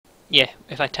Yeah,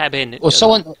 if I tab in, it Well,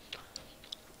 doesn't.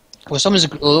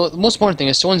 the most important thing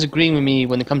is someone's agreeing with me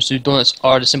when it comes to donuts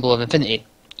are the symbol of infinity.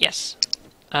 Yes.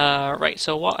 Right,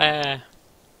 so what,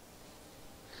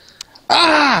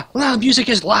 Ah! Loud music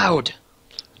is loud!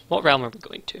 what realm are we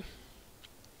going to?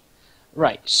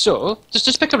 Right, so,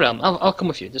 just pick a realm. I'll come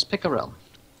with you. Just pick a realm.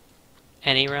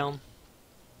 Any realm?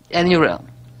 Any realm.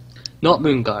 Not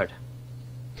Moonguard.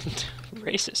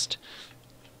 Racist.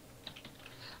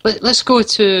 Let's go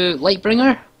to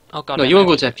Lightbringer. Oh god, No, you want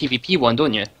to go to a PvP one,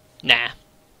 don't you? Nah.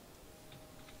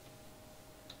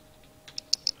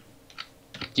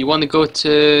 Do you want to go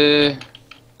to...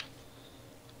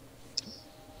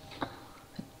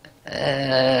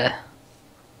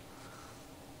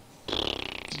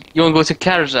 You want to go to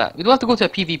Karzak? We don't have to go to a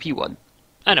PvP one.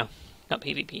 I know, not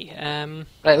PvP.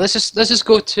 Right, let's just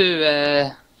go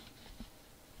to...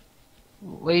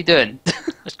 What are you doing?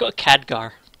 Let's go to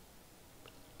Khadgar.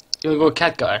 You want to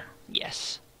go Khadgar?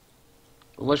 Yes.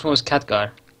 Which one was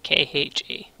Khadgar?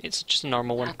 KHA. It's just a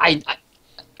normal one. I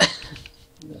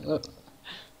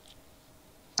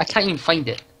can't even find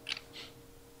it.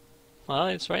 Well,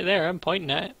 it's right there. I'm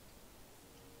pointing at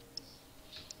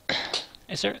it.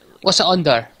 Is there... What's it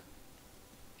under?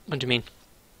 What do you mean?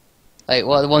 Like,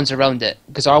 what are the ones around it?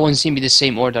 Because our ones seem to be the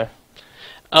same order.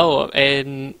 Oh,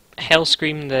 in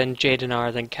Hellscream, then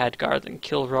Jadenar, then Khadgar, then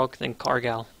Kilrog, then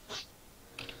Kargal.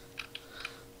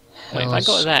 Wait, if I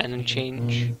go to that and then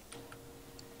change...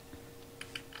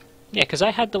 Yeah, because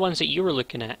I had the ones that you were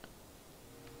looking at.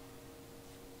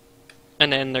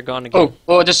 And then they're gone again.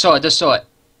 Oh, I just saw it.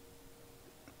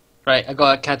 Right, I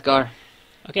got a Khadgar.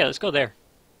 Okay, let's go there.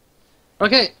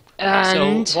 Okay,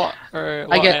 and... So, what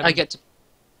I get to...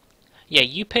 Yeah,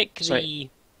 you pick Sorry.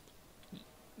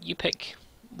 You pick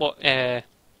what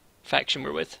faction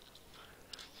we're with.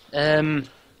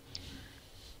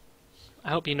 I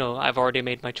hope you know I've already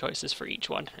made my choices for each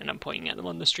one, and I'm pointing at them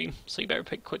on the stream. So you better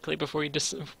pick quickly before you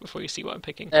see what I'm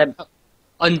picking.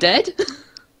 Undead?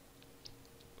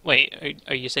 Wait,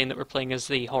 are you saying that we're playing as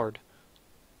the Horde?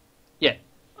 Yeah.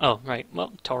 Oh, right.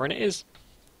 Well, Tauren it is.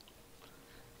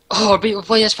 Oh, but we're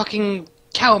playing as fucking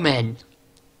cowmen.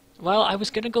 Well, I was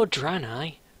gonna go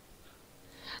Draenei.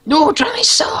 No, Draenei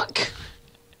suck!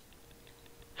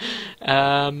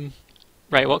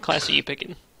 Right, what class are you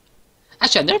picking?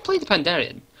 Actually, I've never played the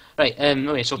Pandaren. Right,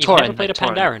 okay, so You've Tauren. never played a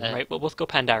Tauren, Pandaren, right? Well, we'll go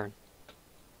Pandaren.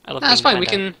 I love that's being fine, we Pandaren.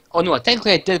 can... Oh no,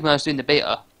 technically I did when I was doing the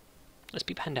beta. Let's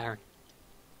be Pandaren.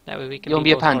 That way we can You wanna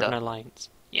be a both Horde panda? and Alliance.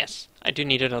 Yes, I do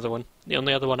need another one. The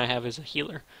only other one I have is a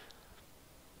healer.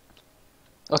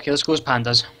 Okay, let's go as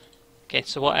pandas. Okay,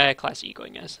 so what class are you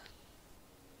going as?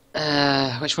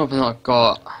 Which one have I not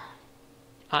got?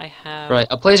 I have... Right,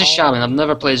 I play as a all- shaman, I've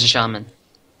never played as a shaman.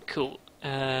 Cool.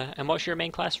 And what's your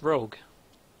main class? Rogue.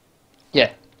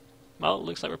 Yeah, Well, it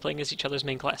looks like we're playing as each other's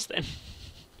main class then.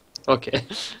 okay.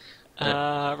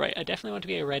 Right, I definitely want to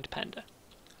be a red panda.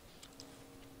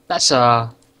 That's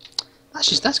got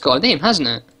a name, hasn't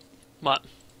it? What?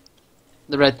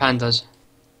 The red pandas.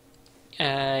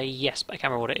 Yes, but I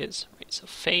can't remember what it is. Right, so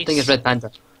face... I think it's red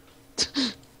panda.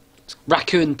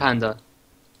 Raccoon panda.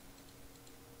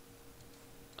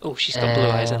 Oh, she's got blue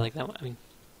eyes, I like that one. I mean...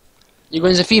 You're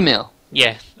going as a female?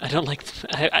 Yeah, I don't like...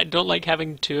 I don't like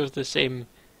having two of the same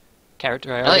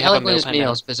character. I I already like have going a as male panda.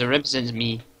 males because it represents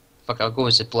me. Fuck, I'll go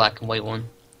as the black and white one.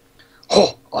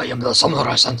 Oh, I am the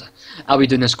samurai Santa. I'll be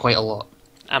doing this quite a lot.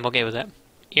 I'm okay with that.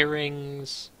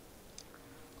 Earrings...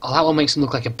 Oh, that one makes him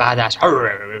look like a badass.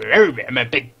 I'm a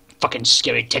big fucking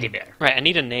scary teddy bear. Right, I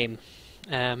need a name.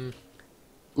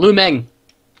 Lu Meng.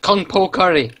 Kung Po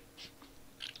Curry.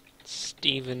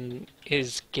 Steven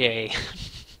is gay.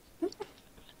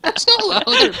 That's not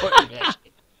what they're putting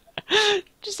it.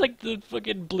 Just like the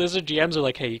fucking Blizzard GMs are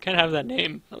like, hey, you can't have that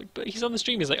name. I'm like, but he's on the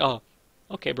stream, he's like, oh,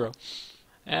 okay, bro.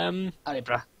 Alright,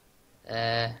 bruh.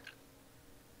 I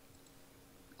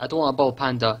don't want a bald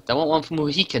panda. I want one from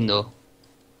Mohican, though.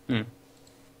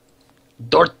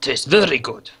 Dirt is very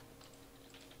good.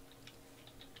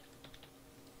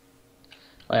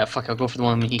 Oh yeah, fuck, I'll go for the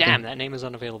one Mohican. Damn, that name is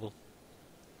unavailable.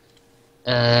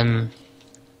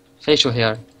 Facial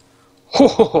hair. Ho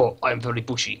ho ho, I am very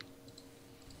bushy.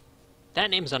 That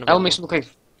name's That one unavailable. makes him look like...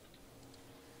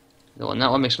 That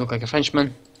one makes him look like a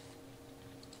Frenchman.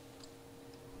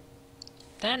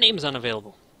 That name's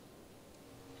unavailable.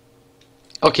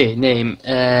 Okay, name.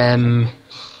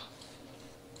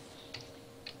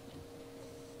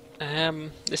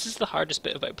 This is the hardest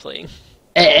bit about playing.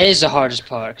 It is the hardest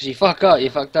part, because you fucked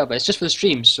up, but it's just for the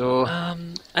stream, so...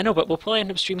 I know, but we'll probably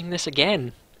end up streaming this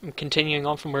again, and continuing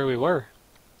on from where we were.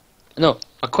 No,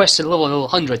 a quest to level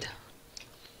 100.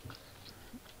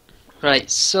 Right,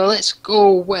 so let's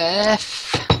go with...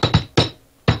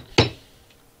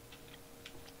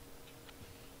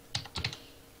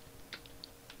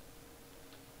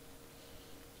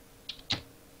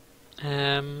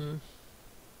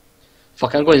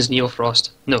 Fuck, I'm going as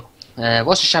Neofrost. No.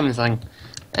 What's the shaman thing?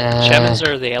 Shamans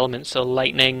are the elements, so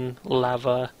lightning,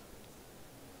 lava,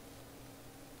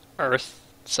 earth,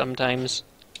 sometimes.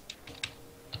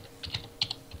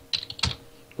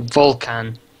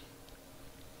 Vulcan.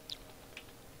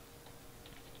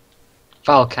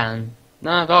 Vulcan.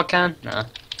 No, Vulcan? No.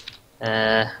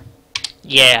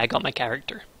 Yeah, I got my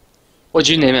character. What'd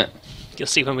you name it? You'll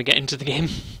see when we get into the game.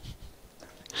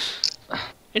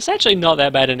 It's actually not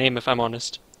that bad a name, if I'm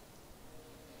honest.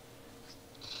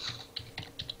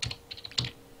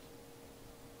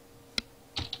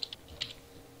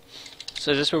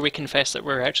 So this is where we confess that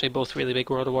we're actually both really big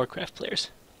World of Warcraft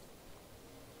players.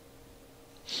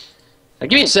 Now,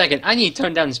 give me a second, I need to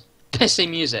turn down this pissy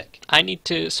music. I need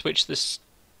to switch this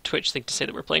Twitch thing to say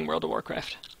that we're playing World of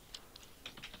Warcraft.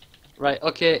 Right,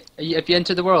 okay, have you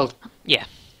entered the world? Yeah.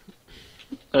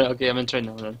 Right, okay, I'm entering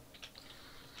now then.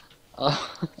 I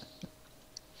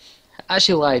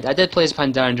actually lied, I did play as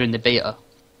Panda during the beta.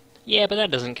 Yeah, but that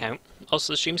doesn't count.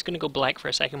 Also, the stream's going to go black for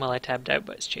a second while I tabbed out,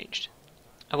 but it's changed.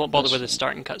 I won't bother with the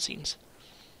starting cutscenes.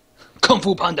 Kung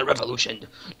Fu Panda Revolution!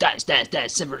 Dance, dance,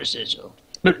 dance, civilization!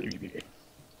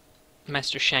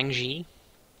 Master Shang-Chi.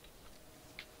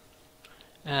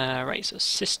 Right, so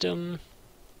system...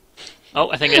 Oh,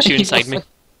 I think that's you inside me.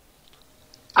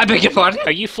 I beg your pardon?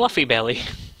 Are you Fluffy Belly?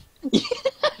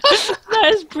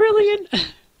 That is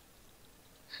brilliant!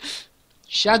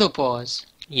 Shadow Paws.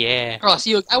 Yeah. Oh,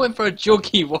 see, look, I went for a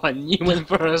jokey one, you went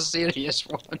for a serious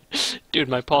one. Dude,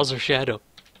 my paws are shadow.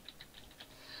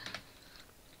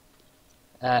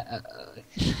 Right,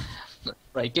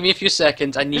 give me a few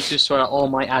seconds, I need to sort out all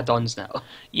my add-ons now.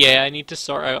 Yeah, I need to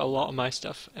sort out a lot of my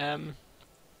stuff.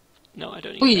 No, I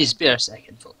don't need Please spare a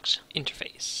second, folks.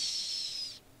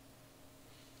 interface.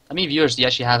 How many viewers do you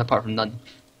actually have apart from none?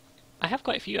 I have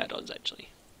quite a few add-ons, actually.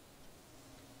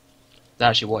 They're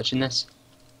actually watching this?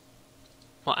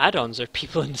 Well, add-ons are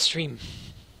people in the stream.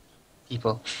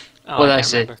 People. Oh, What did I can't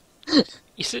say? remember.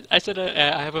 I said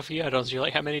I have a few add-ons. You're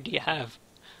like, how many do you have?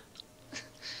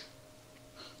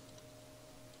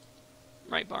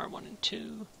 Right bar 1 and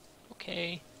 2.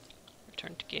 Okay.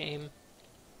 Return to game.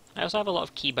 I also have a lot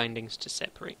of key bindings to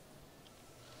separate.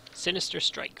 Sinister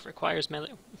Strike requires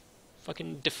melee.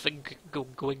 Fucking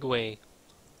defigwigwe.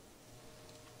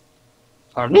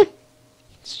 Pardon?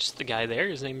 It's just the guy there.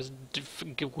 His name is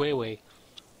Defigwigwe.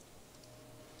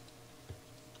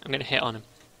 I'm gonna hit on him.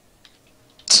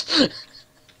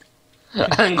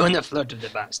 I'm gonna flirt with the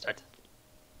bastard.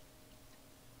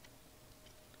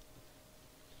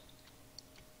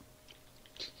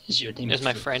 Is your name There's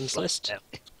my friends list.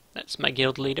 That's my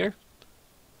guild leader.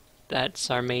 That's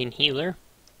our main healer.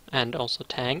 And also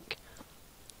tank.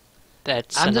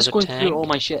 That's I'm just going tank. through all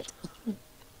my shit.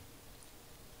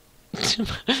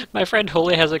 My friend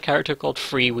Holy has a character called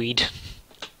Freeweed.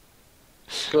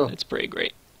 Cool. That's pretty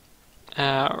great.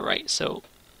 Right, so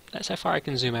that's how far I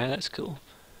can zoom out. That's cool.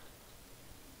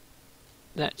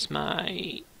 That's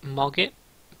my Mogget,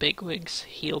 Bigwigs,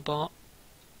 Healbot.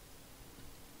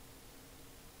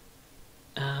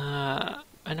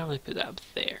 I normally put that up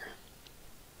there.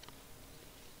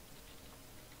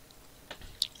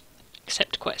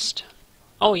 Accept quest.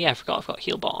 Oh yeah, I forgot I've got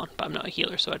Healbot on, but I'm not a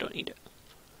healer, so I don't need it.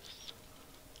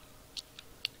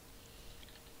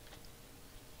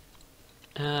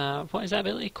 What is that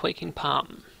ability? Quaking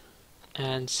Palm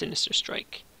and Sinister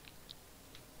Strike.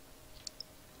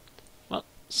 Well,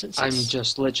 since I'm it's...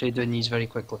 just literally doing these very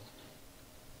quickly.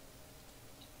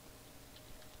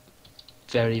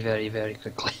 Very, very, very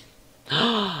quickly.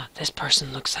 This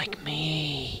person looks like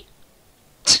me.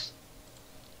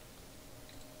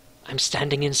 I'm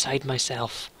standing inside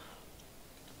myself.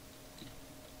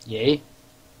 Yay.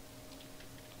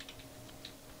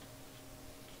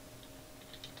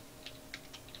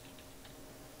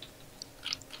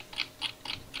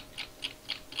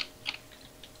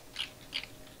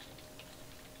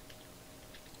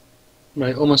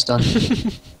 Right, almost done.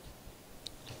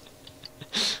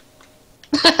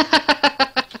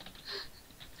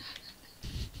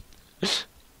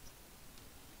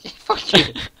 Fuck you.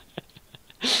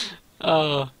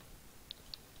 Oh.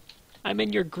 I'm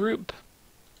in your group.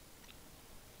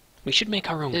 We should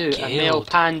make our own Ew, guild. a male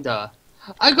panda.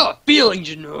 I got feelings,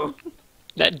 you know.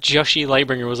 That Joshy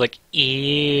Lightbringer was like,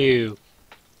 ew.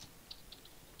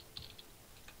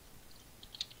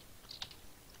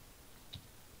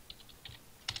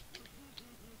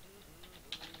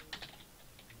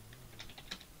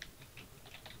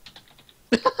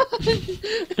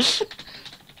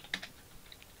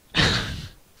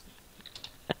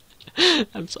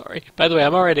 I'm sorry. By the way,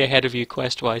 I'm already ahead of you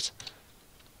quest-wise.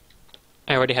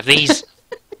 I already have these.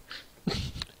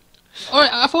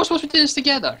 Alright, I thought we're supposed to do this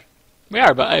together. We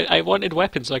are, but I wanted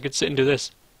weapons so I could sit and do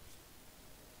this.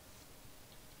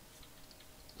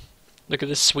 Look at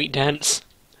this sweet dance.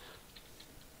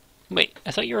 Wait,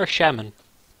 I thought you were a shaman.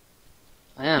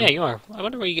 I am. Yeah, you are. I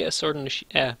wonder where you get a sword and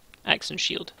a axe and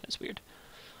shield. That's weird.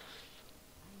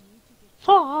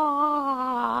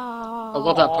 I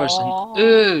love that person.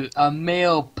 Ooh, a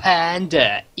male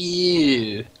panda.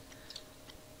 Ew.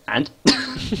 And?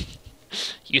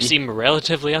 You seem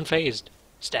relatively unfazed.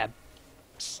 Stab.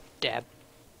 Stab.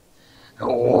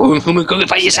 Oh, who will go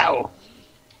fight yourself?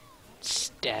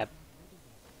 Stab.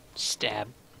 Stab.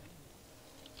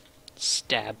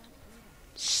 Stab.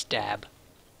 Stab.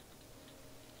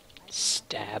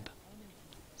 Stab.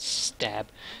 Stab.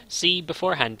 See,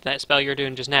 beforehand, that spell you're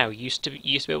doing just now, you used to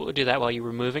be able to do that while you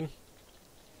were moving.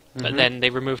 But then they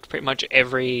removed pretty much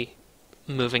every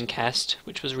moving cast,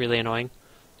 which was really annoying.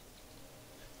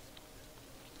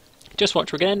 Just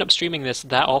watch, we're going to end up streaming this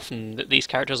that often that these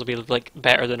characters will be like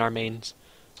better than our mains.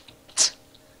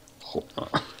 Hope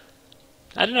not.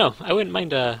 I don't know, I wouldn't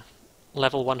mind a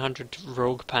level 100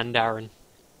 rogue Pandaren.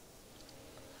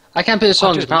 I can't put the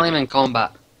songs, dude, apparently I'm in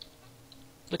combat.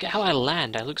 Look at how I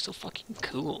land, I look so fucking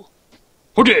cool.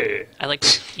 Hoodie! I like,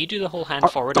 you do the whole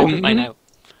hand forward, I put mine out.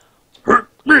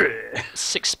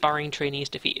 6 sparring trainees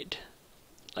defeated.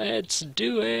 Let's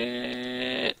do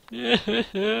it!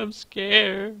 I'm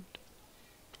scared.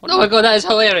 Oh my god, that is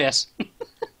hilarious!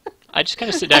 I just kind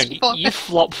of sit down, you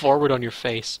flop forward on your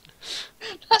face.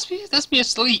 That's me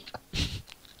asleep.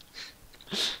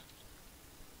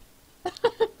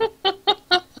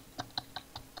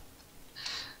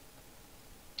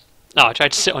 No, I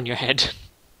tried to sit on your head.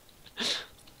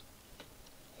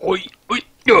 Oi, oi,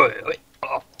 oi, oi.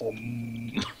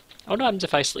 What happens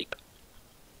if I sleep?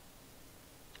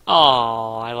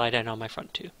 Oh, I lie down on my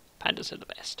front too. Pandas are the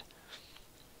best.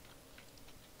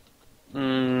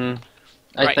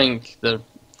 I think the...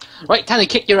 Right, can I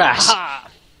kick your ass? Aha!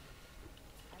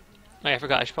 Oh, I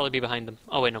forgot, I should probably be behind them.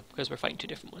 Oh wait, no, because we're fighting 2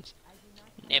 different ones.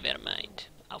 Never mind.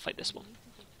 I'll fight this one.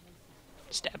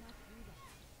 Stab.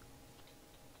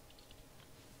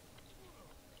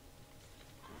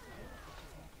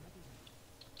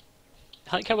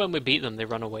 I like how when we beat them, they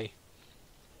run away.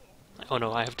 Like, oh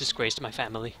no, I have disgraced my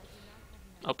family.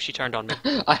 Oh, she turned on me.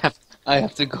 I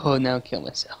have to go now and kill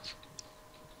myself.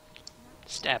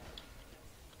 Stab.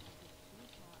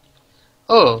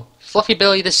 Oh, Fluffy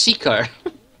Belly the Seeker.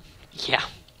 Yeah.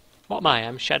 What am I?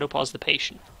 I'm Shadowpaws the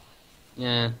Patient.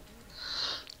 Yeah.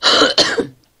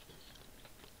 There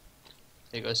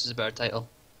you go, this is a better title.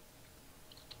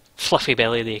 Fluffy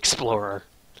Belly the Explorer.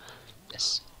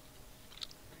 Yes.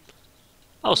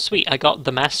 Oh sweet, I got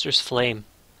the Master's Flame.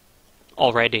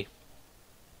 Already.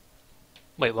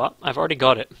 Wait, what? I've already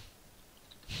got it.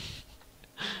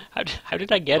 How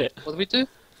did I get it? What do we do?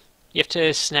 You have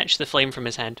to snatch the flame from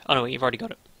his hand. Oh no, you've already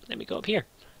got it. Let me go up here.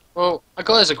 Well, I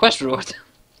got it as a quest reward.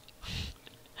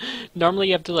 Normally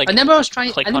you have to like I remember I was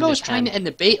trying click it hand. in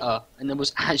the beta, and it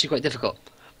was actually quite difficult.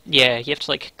 Yeah, you have to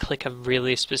like click a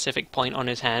really specific point on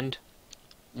his hand.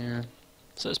 Yeah.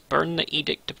 So it's burn the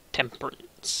Edict of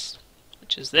Temperance.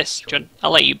 Which is this.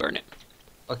 I'll let you burn it.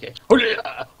 Okay.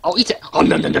 I'll eat it. Oh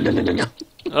no no no no no no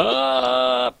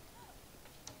no.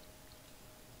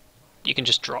 You can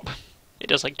just drop. It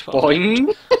does like 12.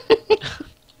 Boing.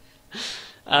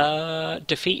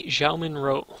 Defeat Zhao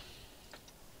Minro.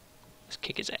 Let's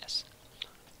kick his ass.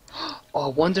 Oh, I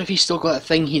wonder if he's still got that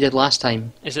thing he did last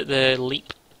time. Is it the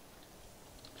leap?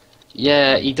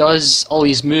 Yeah, he does all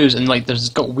these moves, and like, there's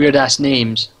got weird ass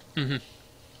names. Mm-hmm.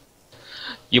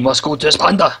 You must go to this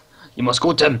panda. You must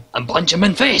go to him and punch him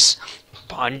in face.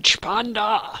 Punch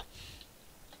Panda!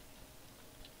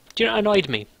 Do you know what annoyed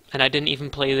me? And I didn't even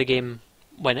play the game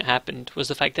when it happened, was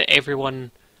the fact that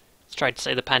everyone tried to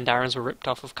say the Pandarans were ripped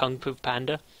off of Kung Fu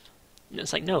Panda. And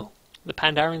it's like, no. The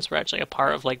Pandarans were actually a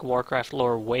part of like Warcraft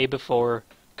lore way before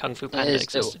Kung Fu Panda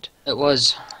existed. It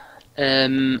was.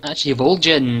 Actually,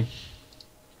 Vol'jin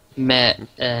met,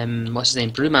 what's his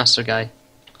name? Brewmaster guy.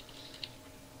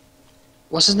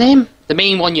 What's his name? The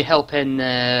main one you help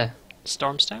in,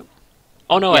 Storm Stout?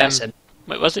 Oh no, yes, him.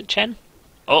 wait, was it Chen?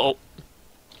 Oh.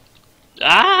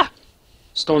 Ah!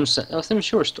 Storm Snout. I'm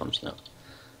sure Storm Snout.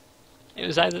 It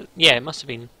was either... Yeah, it must have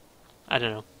been... I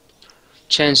don't know.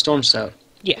 Chen Storm Snout.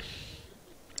 Yeah.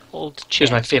 Old He Chen.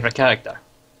 was my favourite character.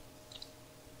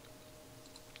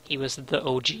 He was the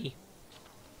OG.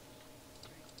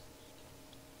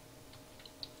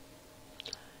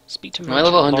 Speak to Am I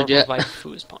level 100 yet?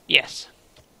 Yes.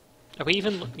 Are we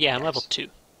even? Yeah, I'm level 2.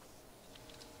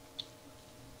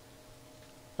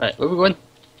 Right, where are we going?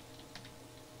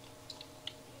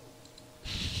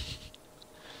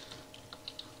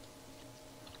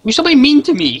 You're so mean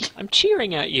to me! I'm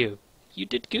cheering at you. You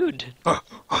did good. Oh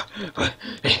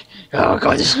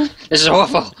god, this is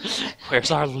awful! Where's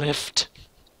our lift?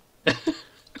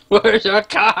 Where's our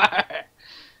car?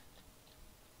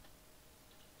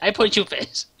 I punch you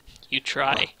face. You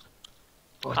try.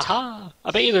 What? Aha!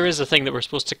 I bet you there is a thing that we're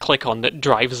supposed to click on that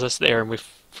drives us there and we've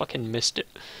fucking missed it.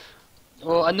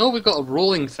 Well, I know we've got a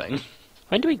rolling thing.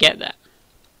 When do we get that?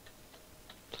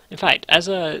 In fact, as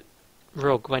a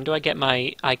rogue, when do I get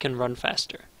my I can run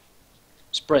faster?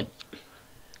 Sprint.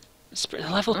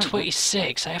 Level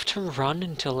 26. I have to run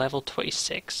until level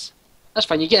 26. That's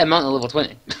fine, you get a mount at level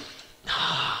 20.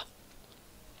 I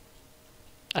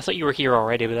thought you were here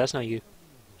already, but that's not you.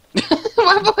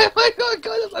 Why got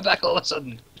on my back all of a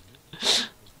sudden?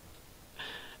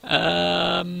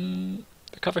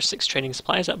 Recover 6 training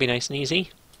supplies, that'll be nice and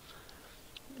easy.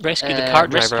 Rescue the cart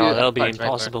driver, oh, that'll be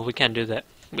impossible, we can't do that.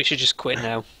 We should just quit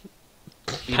now.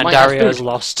 Pandaria is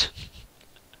lost.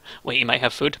 Wait, you might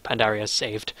have food? Pandaria is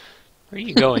saved. Where are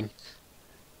you going?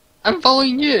 I'm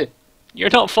following you! You're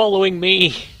not following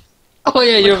me! Oh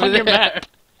yeah, you're over on there! Your map.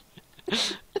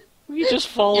 We're just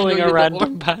following a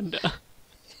random panda.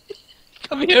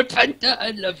 Come here, Panda,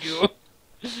 I love you.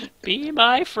 Be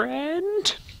my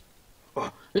friend.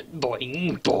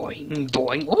 Boing, boing,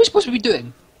 boing. What are we supposed to be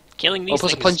doing? Killing these We're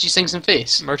supposed to punch these things in the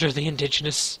face. Murder the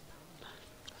indigenous.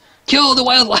 Kill the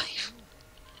wildlife!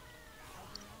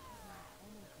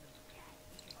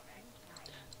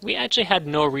 We actually had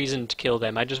no reason to kill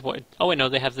them. I just wanted... Oh wait, no,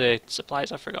 they have the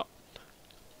supplies, I forgot.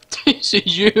 So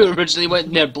you originally went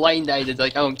in there blind-eyed and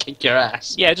like, I won't kick your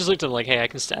ass. Yeah, I just looked at them like, hey, I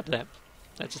can stab them.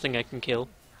 That's the thing I can kill.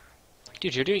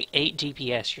 Dude, you're doing 8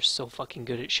 DPS. You're so fucking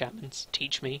good at shamans.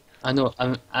 Teach me. I know,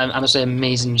 I'm honestly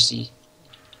amazing, you see.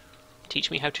 Teach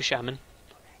me how to shaman.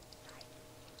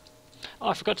 Oh,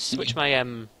 I forgot to switch my,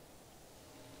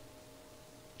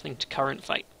 thing to current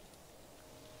fight.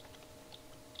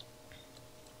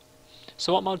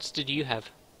 So what mods did you have?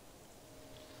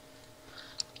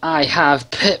 I have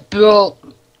Pitbull.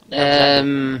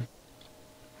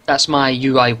 That's my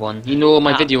UI one. You know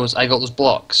my videos, I got those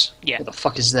blocks. Yeah. What the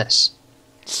fuck is this?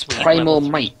 Sweet. Primal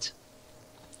Might.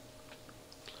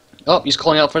 Oh, he's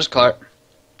calling out for his cart.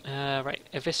 Right,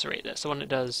 Eviscerate. That's the one that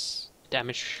does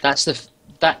damage. That's the...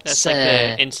 That's like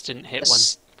the instant hit one.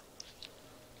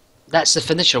 That's the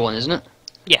finisher one, isn't it?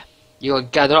 Yeah. You gotta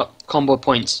gather up combo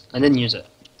points and then use it.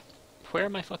 Where are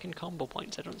my fucking combo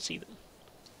points? I don't see them.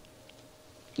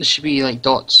 There should be like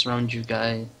dots around you,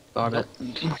 guy. Barbet.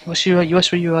 What's your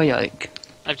UI like?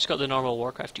 I've just got the normal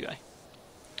Warcraft UI.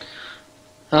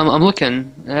 I'm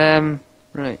looking.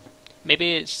 Right.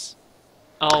 Maybe it's...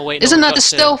 Oh wait, Isn't that the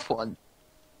stealth one?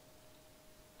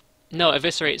 No,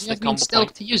 Eviscerate's the combo stealth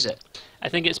point. to use it. I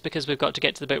think it's because we've got to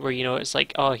get to the bit where, you know, it's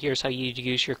like, oh, here's how you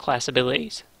use your class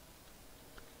abilities.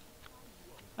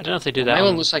 I don't know if they do that. My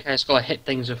one looks like I just gotta hit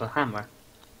things with a hammer.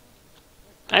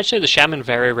 Actually, the shaman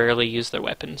very rarely use their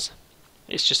weapons.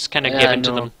 It's just kind of given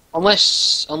to them.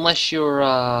 Unless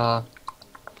you're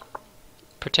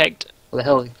Protect. What the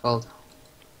hell are they called?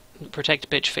 Protect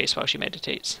bitch face while she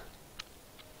meditates.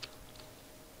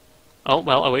 Oh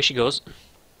well, away she goes.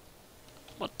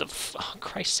 What the oh,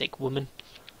 Christ's sake, woman!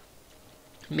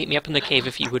 Meet me up in the cave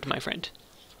if you would, my friend.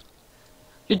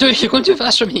 You're going too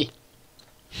fast for me.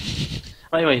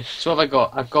 Anyway, so what have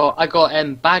I got? I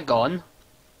got bag on.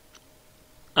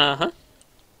 Uh-huh.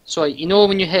 So you know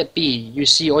when you hit B, you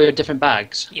see all your different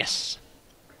bags. Yes.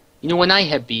 You know when I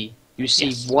hit B, you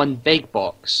see one big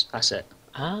box. That's it.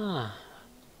 Ah.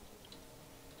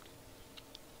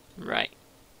 Right.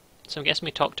 So I'm guessing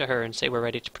we talk to her and say we're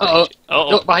ready to protect you. Oh,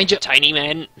 look behind you. Tiny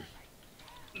men.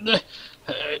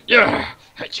 You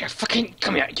fucking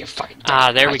come here, you fucking.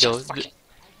 Ah, there we go.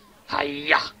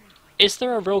 Hiya. Is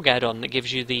there a rogue add-on that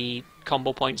gives you the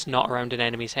combo points not around an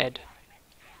enemy's head?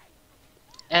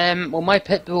 Well, my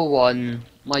Pitbull one,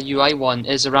 my UI one,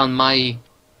 is around my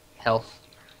health.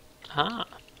 Ah.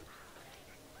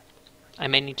 I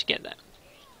may need to get that.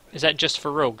 Is that just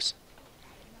for rogues?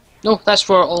 No, that's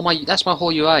for all my. That's my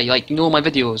whole UI. Like, you know my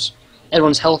videos.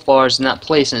 Everyone's health bars in that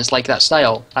place, and it's like that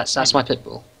style. That's my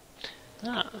Pitbull.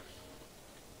 Ah.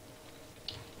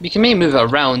 You can maybe move it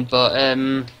around, but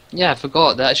yeah, I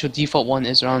forgot the actual default one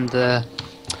is around the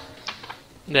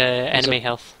enemy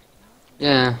health.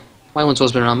 Yeah, my one's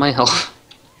always been around my health.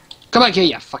 Come back here,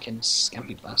 you fucking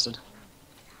scampy bastard.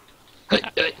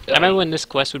 I remember when this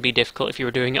quest would be difficult if you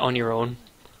were doing it on your own.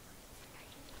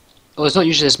 Oh, it's not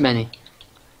usually this many.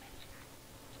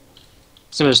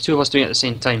 So there's two of us doing it at the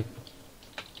same time.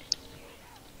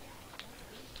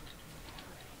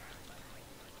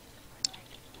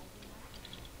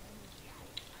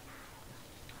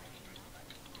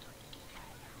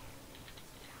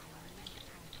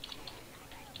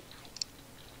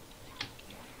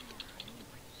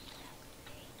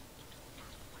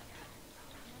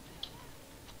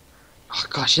 Oh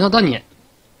gosh, you're not done yet.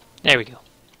 There we go.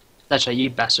 That's right, you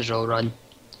bastards are all run.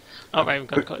 Alright, we've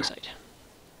got to go outside.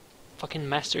 Fucking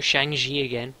Master Shang-Chi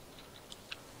again.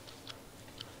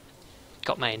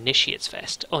 Got my Initiate's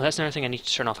Vest. Oh, that's another thing I need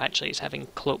to turn off actually, is having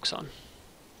cloaks on.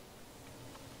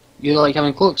 You like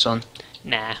having cloaks on?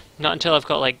 Nah, not until I've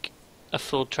got like a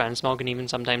full transmog, and even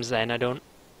sometimes then I don't.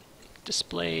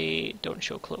 Display, don't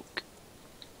show cloak.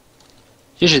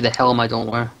 Usually the helm I don't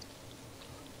wear.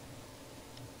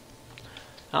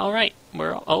 Alright,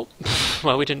 we're oh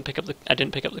well we didn't pick up the I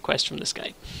didn't pick up the quest from this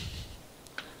guy.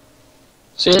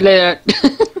 See you later.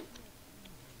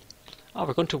 Oh,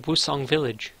 we're going to Wusong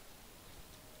Village.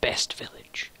 Best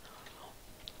village.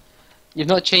 You've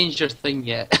not changed your thing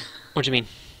yet. What do you mean?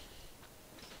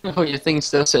 Oh, your thing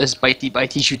still says bitey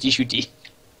bitey shooty shooty.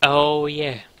 Oh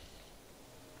yeah.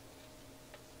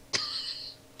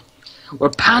 We're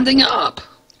panding up!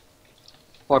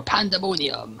 For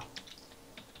pandemonium.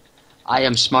 I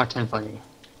am smart and funny.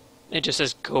 It just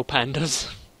says go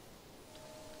pandas.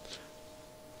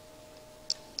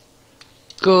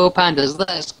 Go pandas,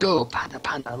 let's go! Panda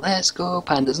panda, let's go!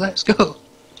 Pandas, let's go!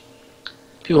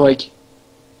 People are like,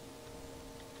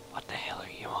 What the hell are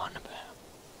you on about?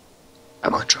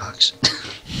 I'm on drugs.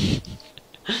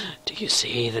 Do you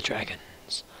see the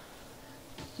dragons?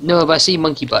 No, but I see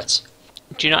monkey butts.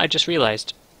 Do you know what I just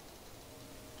realised?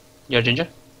 You're ginger?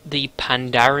 The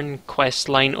Pandaren quest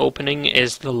line opening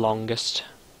is the longest.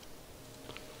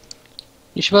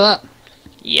 You sure about that?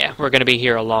 Yeah, we're gonna be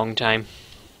here a long time.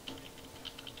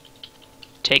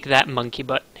 Take that, monkey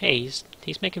butt. Hey,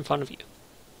 he's making fun of you.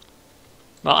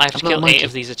 Well, I have to I'm not a kill 8 monkey.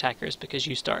 of these attackers because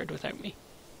you started without me.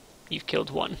 You've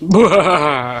killed 1.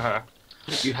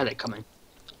 You had it coming.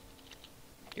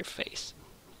 Your face.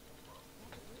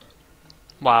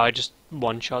 Wow, I just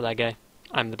one-shot that guy.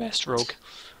 I'm the best rogue.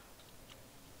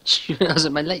 That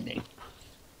wasn't my lightning.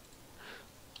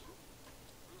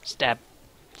 Stab.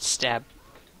 Stab.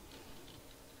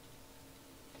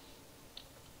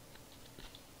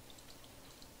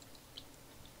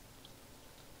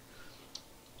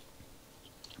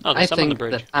 Oh, I there's some on the think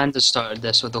bridge. the Panda started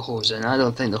this with the Hosen. I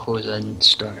don't think the Hosen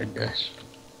started this.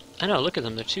 I know, look at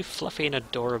them. They're too fluffy and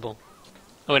adorable.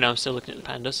 Oh, wait, no, I'm still looking at the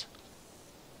pandas.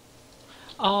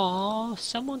 Oh,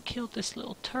 someone killed this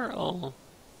little turtle.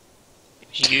 It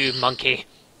was you, monkey.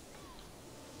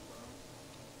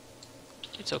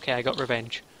 It's okay, I got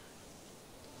revenge.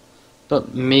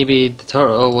 But maybe the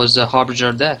turtle was the harbinger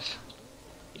of death.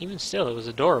 Even still, it was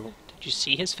adorable. Did you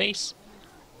see his face?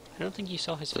 I don't think you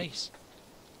saw his face.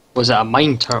 Was it a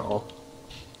mine turtle?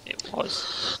 It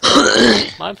was.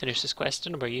 Well, I'm finished this quest. I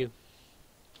don't know about you.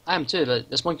 I am too, but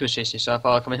this monkey was chasing you, so I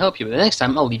thought I'd come and help you. But the next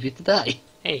time, I'll leave you to die.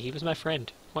 Hey, he was my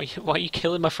friend. Why are you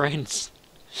killing my friends?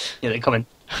 Yeah, they're coming.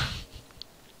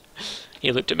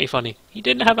 He looked at me funny. He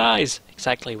didn't have eyes.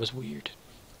 Exactly, it was weird.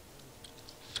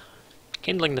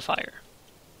 Kindling the fire.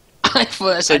 I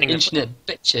thought that said Finding the- ancient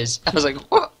bitches. I was like,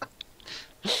 what?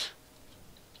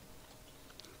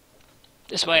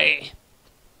 This way.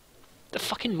 The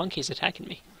fucking monkey's attacking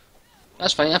me.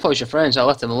 That's fine, I thought it was your friend, so I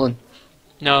left him alone.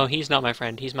 No, he's not my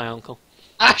friend. He's my uncle.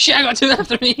 Ah shit, I got two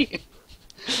after me!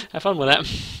 Have fun with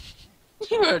that.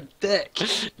 You're a dick.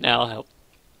 Now I'll help.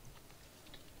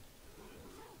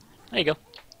 There you go.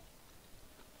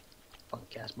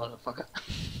 Punk ass motherfucker.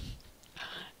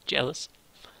 Jealous.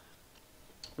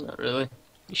 Not really.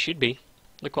 You should be.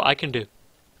 Look what I can do.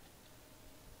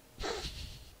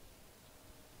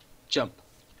 Jump.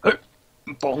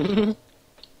 Bong.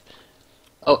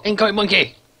 Oh, incoming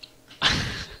monkey!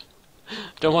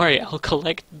 Don't worry, I'll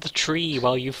collect the tree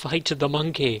while you fight the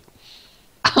monkey.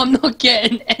 I'm not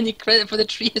getting any credit for the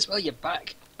tree as well, you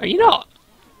back. Are you not?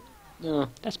 No.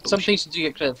 That's bullshit. Some things you do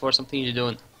get credit for, some things you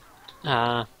don't.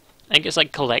 I think it's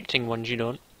like collecting ones you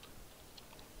don't.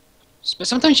 But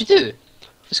sometimes you do.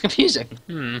 It's confusing.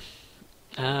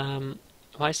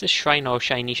 Why is this shrine all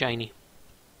shiny shiny?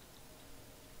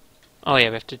 Oh yeah,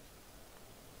 we have to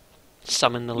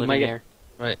summon the You living might get- air.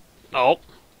 Right. Oh.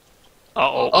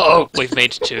 Uh-oh. Uh-oh. We've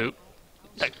made 2.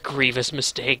 A grievous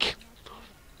mistake.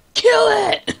 Kill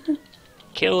it!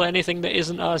 Kill anything that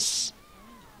isn't us.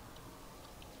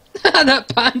 That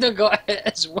panda got hit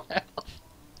as well.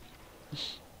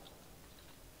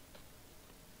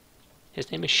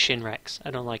 His name is Shinrex.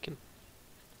 I don't like him.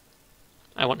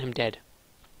 I want him dead.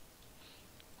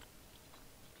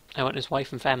 I want his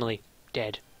wife and family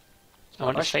dead. I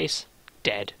want his face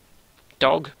dead.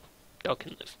 Dog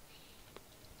can live.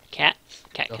 Cat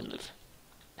can live.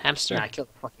 Hamster. Nah, kill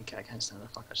the fucking cat. I can't stand the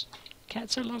fuckers.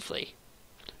 Cats are lovely.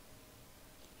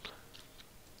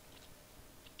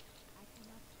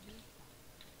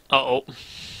 Uh-oh.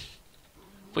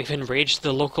 We've enraged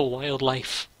the local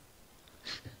wildlife.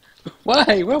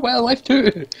 Why? We're wildlife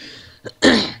too.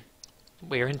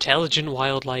 We're intelligent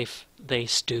wildlife. They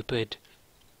stupid.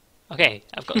 Okay,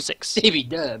 I've got 6. Davy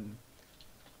dumb.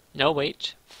 No,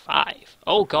 wait. 5.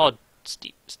 Oh god.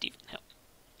 Stephen, help.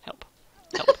 Help.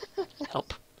 Help.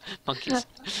 Help. Monkeys.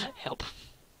 Help.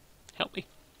 Help me.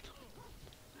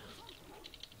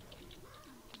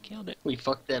 Killed it. We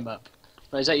fucked them up.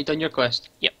 Right, is that you done your quest?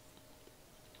 Yep.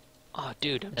 Oh,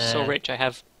 dude, I'm so rich. I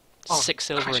have 6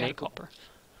 silver and 8 copper.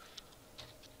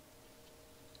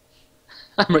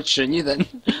 I'm richer than you then.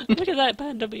 Look at that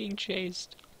panda being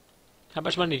chased. How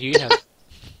much money do you have?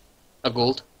 A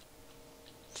gold.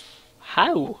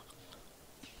 How?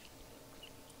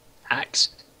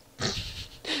 Hacks.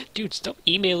 Dude, stop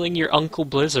emailing your Uncle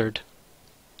Blizzard.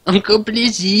 Uncle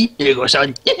Blizzy. Here you go,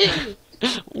 son.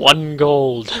 1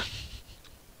 gold.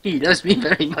 He loves me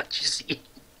very much, you see.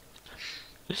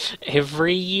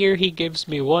 Every year he gives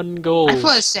me 1 gold. I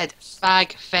thought it said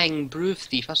fag, fang, brew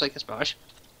thief. I was like, that's harsh.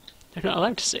 They're not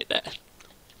allowed to say that.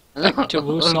 Back to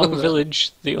Wusong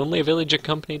Village, the only village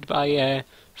accompanied by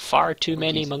far too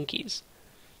many monkeys.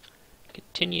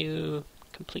 Continue,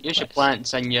 complete Use your quest.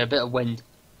 plants and you a bit of wind.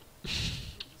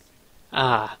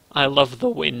 Ah, I love the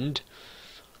wind.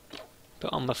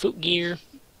 Put on my foot gear.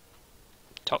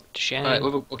 Talk to Shan.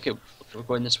 Alright, okay, we're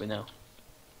going this way now.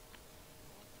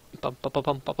 Bum, bum, bum,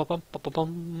 bum, bum, bum, bum, bum,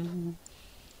 bum.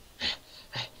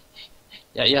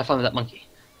 Yeah, have fun with that monkey.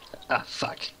 Ah,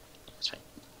 fuck. That's fine.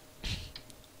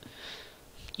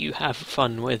 You have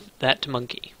fun with that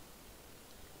monkey.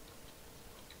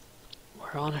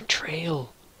 We're on a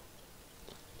trail.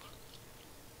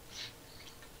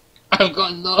 I've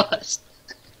gotten lost.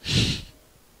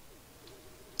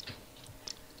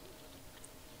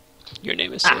 Your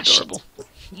name is so adorable.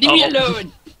 Leave me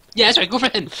alone. Yeah, that's right. Go for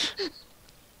him.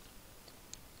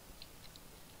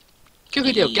 Good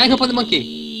video. Gang up on the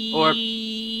monkey,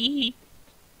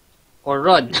 or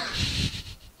run.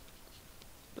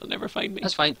 They'll never find me.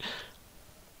 That's fine.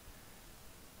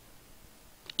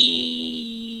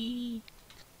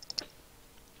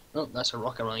 Oh, that's a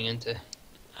rock I'm running into.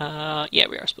 Yeah,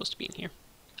 we are supposed to be in here.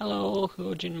 Hello,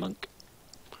 Hojin Monk.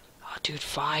 Oh, dude,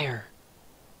 fire.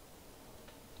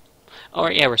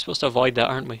 Alright, yeah, we're supposed to avoid that,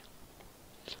 aren't we?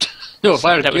 No,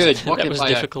 fire that good. Was, that was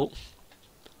difficult.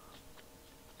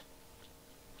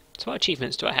 So what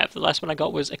achievements do I have? The last one I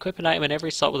got was equip an item in every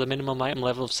slot with a minimum item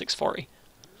level of 640.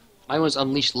 Mine was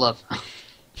unleash love.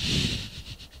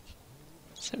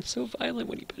 Sounds so violent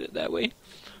when you put it that way.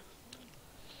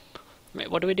 Right,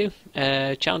 what do we do?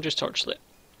 Challenger's Torchlit.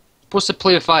 Supposed to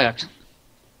play with fire.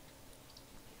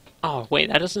 Oh, wait,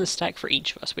 that doesn't stack for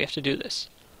each of us. We have to do this.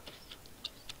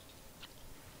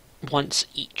 Once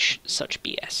each, such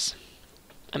BS.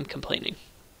 I'm complaining.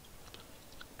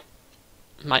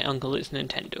 My uncle is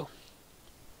Nintendo.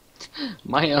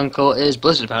 My uncle is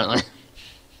Blizzard, apparently.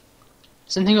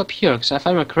 Something up here, because if I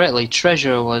remember correctly,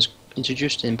 treasure was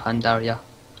introduced in Pandaria.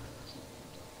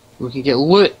 We can get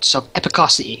loot of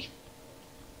epicosity.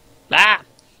 Ah!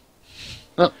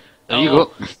 Oh, there you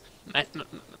go.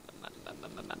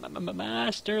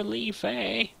 Master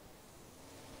Leafy.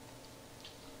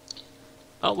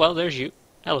 Oh, well, there's you.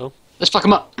 Hello. Let's fuck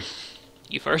him up.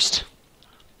 You first.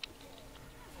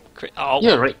 Oh.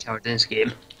 You're a right coward in this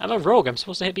game. I'm a rogue. I'm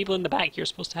supposed to hit people in the back. You're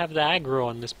supposed to have the aggro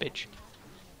on this bitch.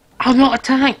 I'm not a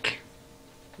tank.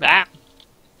 Ah!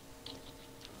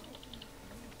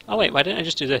 Oh, wait, why didn't I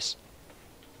just do this?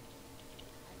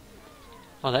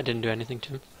 Oh, that didn't do anything to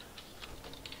him.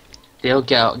 Dale,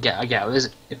 get out. This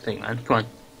is a thing, man. Come on.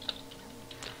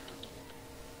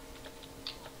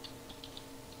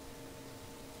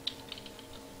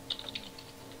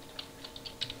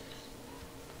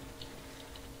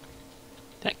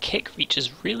 That kick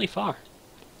reaches really far.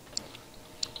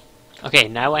 Okay,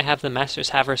 now I have the Master's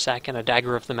Haversack and a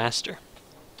Dagger of the Master.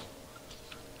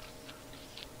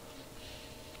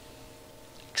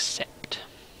 Accept.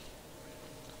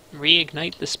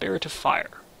 Reignite the Spirit of Fire.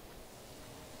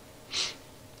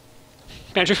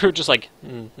 Imagine if we were just like,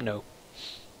 no.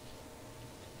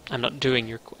 I'm not doing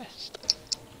your quest.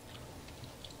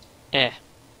 I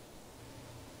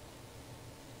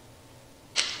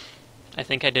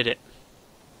think I did it.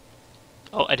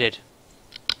 Oh, I did.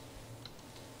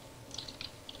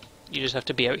 You just have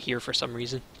to be out here for some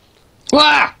reason.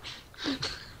 Wah!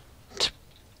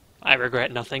 I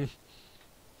regret nothing.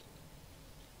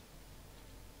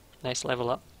 Nice level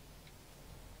up.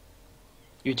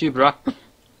 You too, bruh.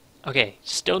 Okay,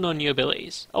 still no new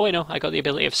abilities. Oh wait, no, I got the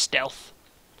ability of stealth.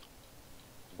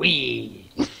 Wee.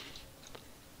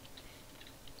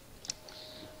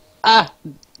 Ah!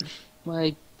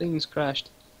 My thing's crashed.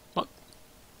 What?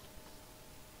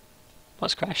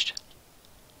 What's crashed?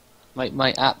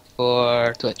 My app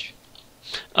for Twitch.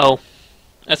 Oh.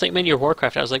 I thought you meant your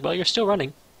Warcraft. I was like, well, you're still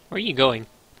running. Where are you going?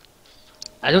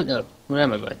 I don't know. Where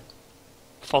am I going?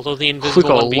 Follow the invisible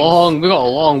one being... We got a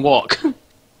long walk. I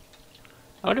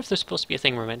wonder if there's supposed to be a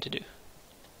thing we're meant to do.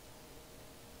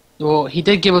 Well, he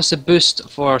did give us a boost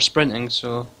for sprinting,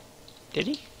 so... Did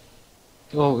he?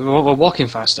 Well, we're walking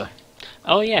faster.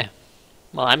 Oh, yeah.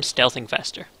 Well, I'm stealthing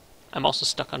faster. I'm also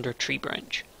stuck under a tree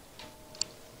branch.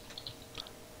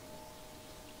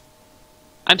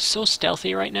 I'm so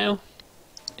stealthy right now.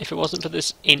 If it wasn't for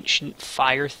this ancient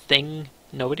fire thing,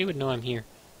 nobody would know I'm here.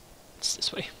 It's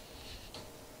this way.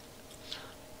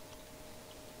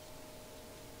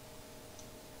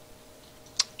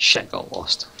 Shit, got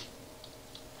lost.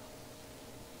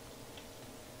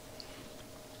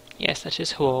 Yes, that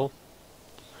is whole.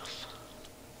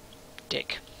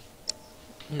 Dick.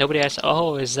 Nobody asks,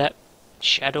 oh, is that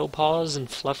Shadow Paws and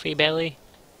Fluffy Belly?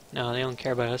 No, they don't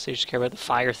care about us, they just care about the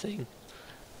fire thing.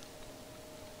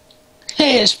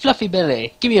 Hey, it's Fluffy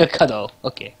Belly. Give me a cuddle.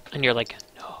 Okay. And you're like,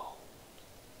 no.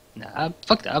 Nah,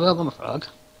 fuck that. I'm a frog.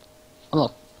 I'm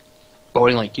not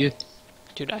boring like you.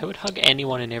 Dude, I would hug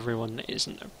anyone and everyone that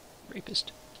isn't a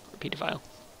rapist or a pedophile.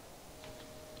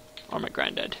 Or my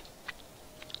granddad.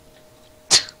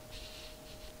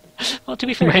 Well, to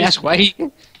be fair, May I ask why?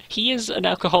 he is an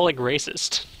alcoholic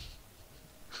racist.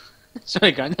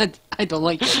 Sorry, Granddad. I don't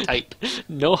like that type.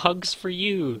 No hugs for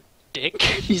you, dick.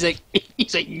 He's like,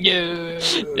 no.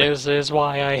 This is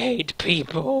why I hate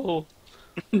people.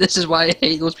 This is why I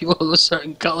hate those people with those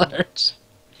certain colours.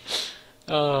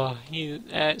 Oh, you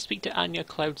speak to Anya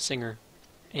Cloudsinger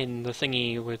in the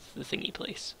thingy with the thingy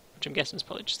place, which I'm guessing is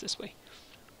probably just this way.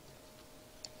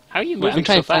 How are you Wait, moving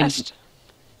so fast?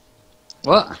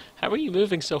 What? How are you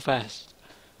moving so fast?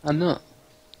 I'm not.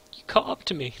 You caught up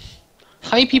to me.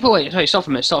 How many people? Wait, sorry. Stop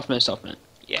for a minute.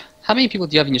 Yeah. How many people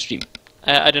do you have in your stream?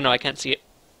 I don't know. I can't see it.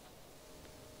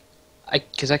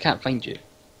 Because I can't find you.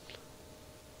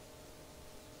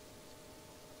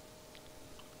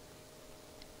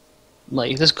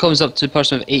 Like, this comes up to a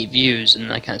person with 8 views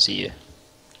and I can't see you.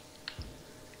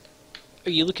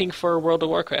 Are you looking for World of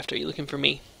Warcraft? Or are you looking for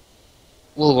me?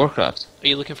 World of Warcraft. Are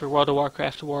you looking for World of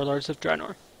Warcraft Warlords of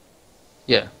Draenor?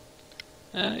 Yeah.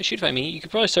 It should find me. You could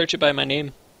probably search it by my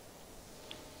name.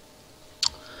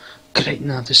 Great,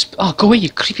 no, this... Oh, go away, you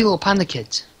creepy little panda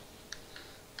kid.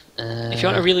 If you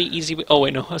want a really easy way... Oh,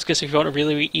 wait, no. I was going to say, if you want a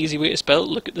really easy way to spell it,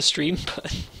 look at the stream,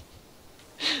 but...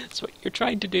 That's what you're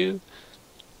trying to do.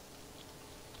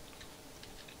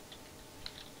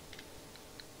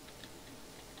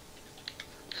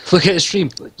 Look at the stream.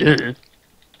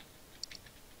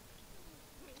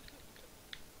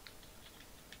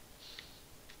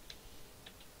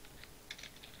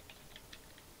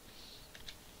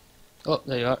 Oh,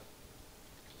 there you are.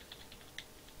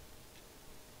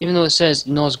 Even though it says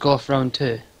Nosgoth round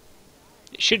 2.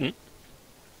 It shouldn't.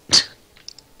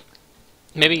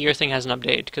 Maybe your thing hasn't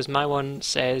updated, because my one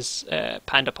says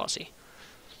Panda Posse.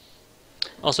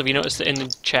 Also, have you noticed that in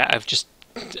the chat I've just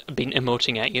been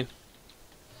emoting at you?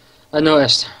 I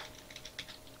noticed.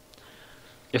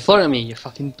 You're flirting me, you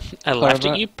fucking... I laughed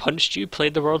at you, punched you,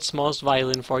 played the world's smallest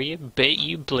violin for you, bit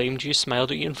you, blamed you,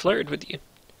 smiled at you, and flirted with you.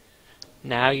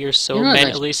 Now you're so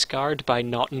mentally scarred by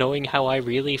not knowing how I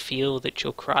really feel that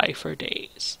you'll cry for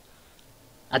days.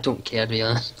 I don't care, to be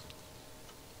honest.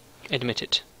 Admit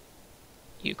it.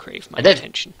 You crave my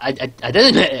attention. I did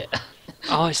admit it.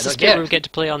 Oh, it's this bit where we get to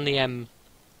play on the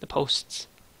posts.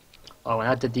 Oh, when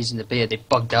I did these in the beta, they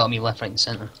bugged out at me left, right, and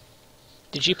centre.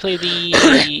 Did you play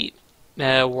the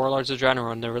Warlords of Draenor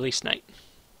on the release night?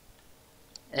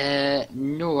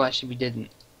 No, actually we didn't.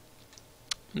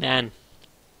 Man,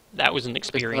 that was an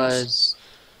experience. Because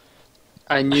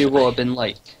I knew what it had been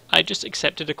like. I just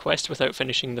accepted a quest without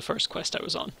finishing the first quest I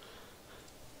was on.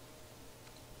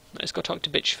 Let's go talk to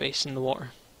Bitchface in the water.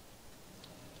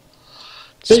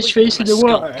 Bitchface in the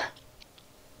water!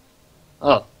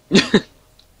 Oh.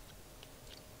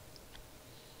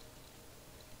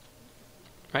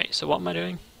 Right, so what am I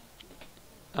doing?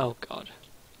 Oh god.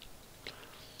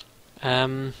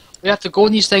 We have to go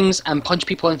on these things and punch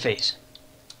people in the face.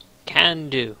 Can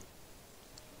do.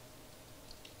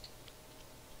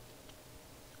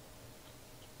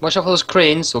 Watch out for those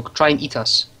cranes, they'll try and eat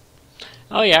us.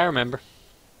 Oh yeah, I remember.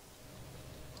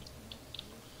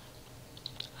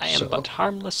 I am So- but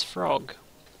harmless frog.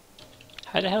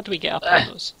 How the hell do we get up on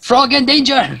those? Frog in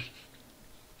danger!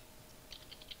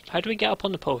 How do we get up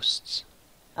on the posts?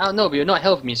 I don't know, but you're not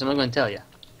helping me, so I'm not going to tell you.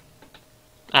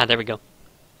 Ah, there we go.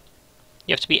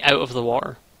 You have to be out of the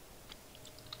water.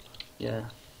 Yeah.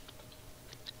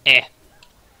 Eh.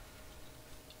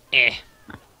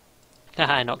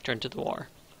 Haha, I knocked her into the water.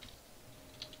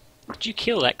 Did you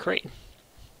kill that crane?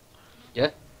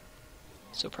 Yeah?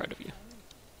 So proud of you.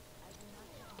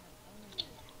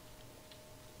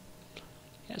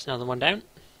 There's another one down.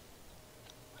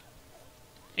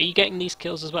 Are you getting these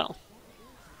kills as well?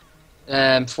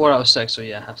 4 out of 6, so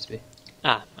yeah, I have to be.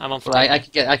 Ah, I'm on 5. Right, I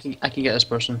can get this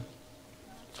person.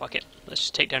 Fuck it. Let's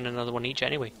just take down another one each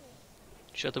anyway.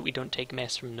 Show that we don't take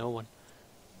mess from no one.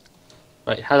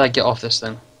 Right, how do I get off this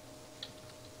thing?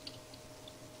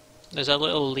 There's a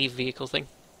little leave vehicle thing.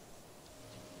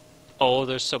 Oh,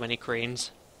 there's so many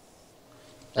cranes.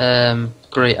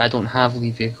 Great, I don't have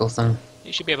lead vehicle thing.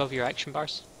 It should be above your action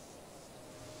bars.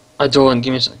 I don't,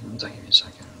 give me a second, give me a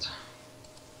second.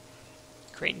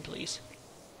 Crane, please.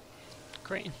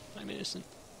 Crane, I'm innocent.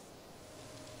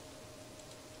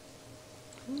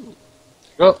 Ooh.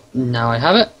 Oh, now I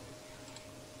have it.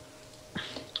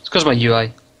 It's because of my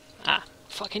UI. Ah,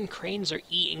 fucking cranes are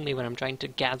eating me when I'm trying to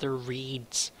gather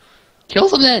reeds. Kill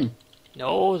them then!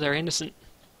 No, they're innocent.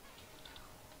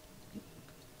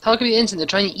 How can it be instant? They're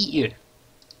trying to eat you.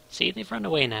 See, they've run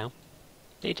away now.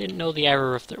 They didn't know the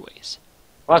error of their ways.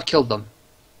 Well, I've killed them.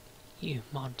 You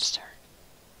monster.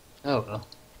 Oh well.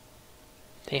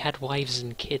 They had wives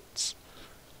and kids.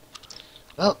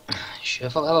 Well, should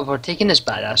have thought that before taking this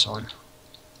badass on.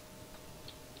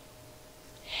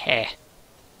 Heh.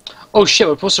 Oh shit,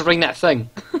 we're supposed to ring that thing.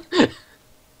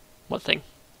 What thing?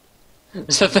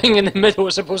 There's a thing in the middle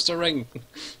we're supposed to ring.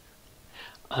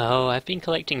 Oh, I've been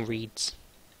collecting reeds.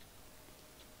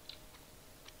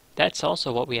 That's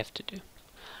also what we have to do.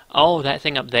 Oh, that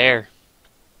thing up there.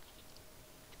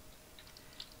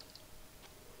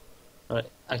 Right,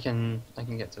 I can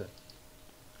get to it.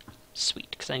 Sweet,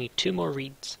 because I need 2 more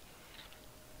reeds.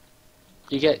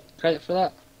 You get credit for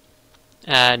that?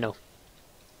 No.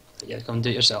 Yeah, come and do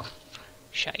it yourself.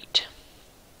 Shite.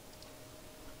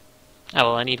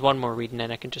 Oh well, I need 1 more reed and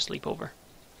then I can just leap over.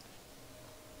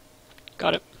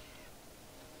 Got it.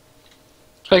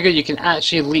 It's quite good, you can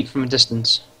actually leap from a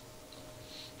distance.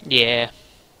 Yeah.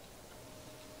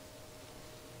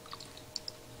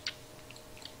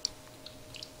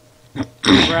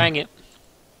 Rang it.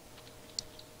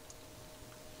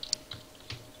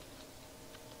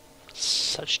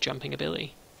 Such jumping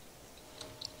ability.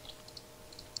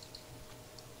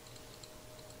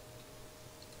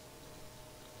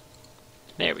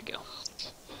 There we go.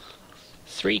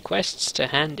 3 quests to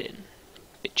hand in.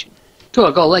 Bitchin'. Cool,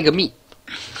 I got a leg of meat.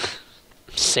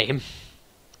 Same.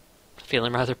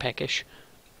 Feeling rather peckish.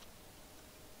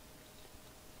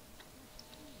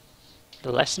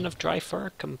 The lesson of dry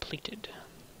fur completed.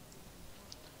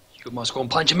 You must go and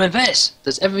punch him in the face!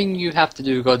 Does everything you have to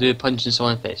do gotta do punching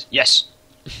someone in the face? Yes!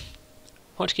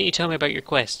 What can you tell me about your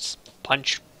quests?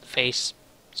 Punch, face,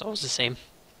 it's always the same.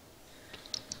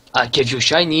 I give you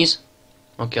shinies.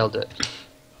 Okay, I'll do it.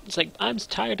 It's like, I'm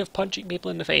tired of punching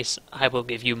people in the face. I will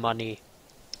give you money.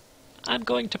 I'm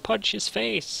going to punch his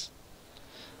face.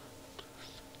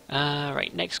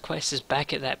 Right, next quest is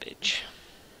back at that bitch.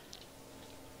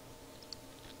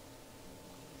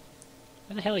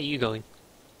 Where the hell are you going?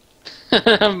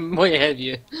 I'm way ahead of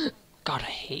you. God,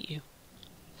 I hate you.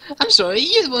 I'm sorry,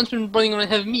 you're the one's been running on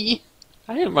ahead of me.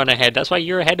 I didn't run ahead, that's why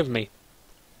you're ahead of me.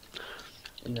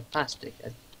 In the past,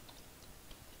 dickhead.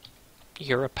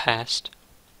 You're a past.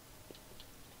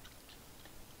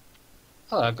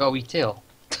 Oh, I got a wee tail.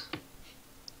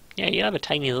 Yeah, you have a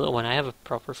tiny little one, I have a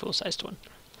proper full-sized one.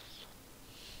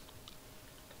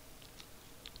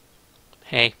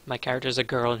 Hey, my character's a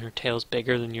girl and her tail's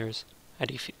bigger than yours. How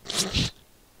do you feel?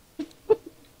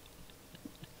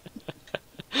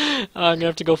 I'm gonna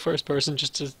have to go first person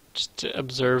just to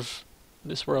observe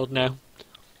this world now.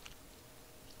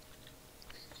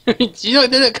 You know,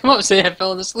 did it come up saying I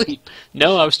fell asleep?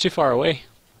 No, I was too far away.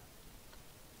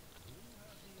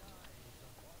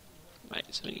 Right,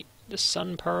 so we need the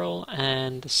sun pearl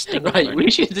and the sting. Right, we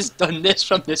should have just done this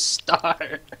from the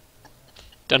start.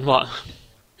 Done what?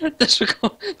 Just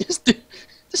do.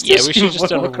 Yeah, we should have just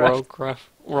done Warcraft.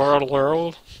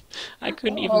 World. I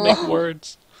couldn't even make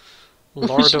words.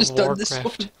 Lord of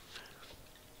Warcraft.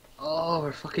 Oh,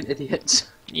 we're fucking idiots.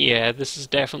 Yeah, this is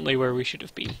definitely where we should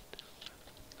have been.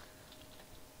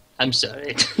 I'm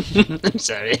sorry. I'm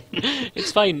sorry.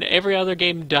 It's fine. Every other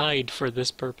game died for this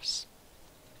purpose.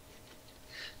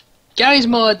 Gary's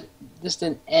mod just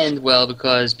didn't end well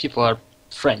because people are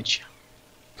French.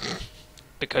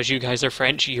 Because you guys are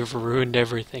French, you've ruined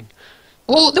everything.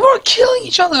 Well, they weren't killing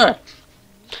each other!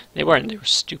 They weren't, they were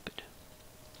stupid.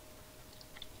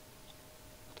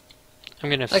 I'm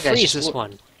gonna That guy's freeze just this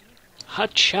one.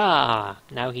 Hacha!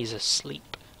 Now he's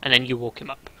asleep. And then you woke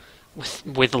him up.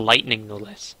 With lightning, no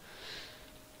less.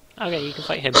 Okay, you can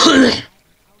fight him.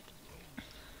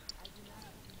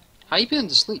 How you put him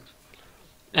to sleep?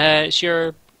 It's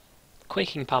your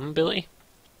quaking palm ability.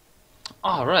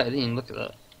 Oh, right, I didn't even look at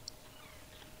that.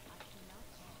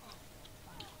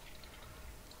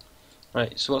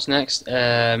 Right, so what's next?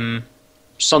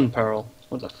 Sun Pearl.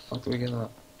 What the fuck do we get that?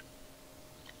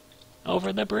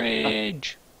 Over the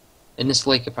bridge! In this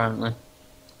lake, apparently.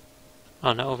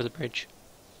 Oh no, over the bridge.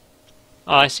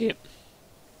 Oh, I see it.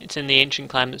 It's in the ancient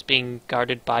clan that's being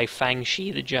guarded by Fang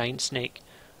Shi, the giant snake.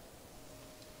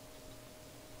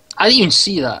 I didn't even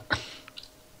see that.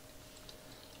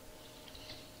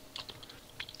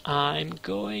 I'm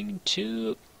going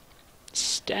to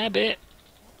stab it.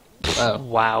 Wow.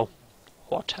 Wow.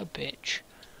 What a bitch.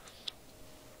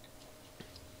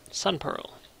 Sun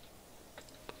Pearl.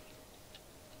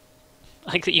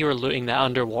 I like that you were looting that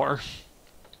underwater.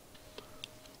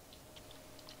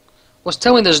 Well,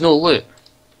 tell me there's no loot.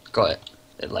 Got it.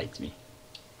 It liked me.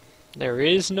 There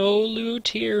is no loot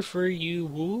here for you.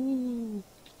 Woo.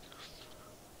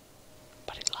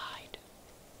 But it lied.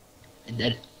 It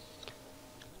did.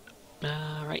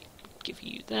 Right, give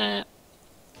you that.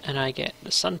 And I get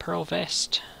the Sun Pearl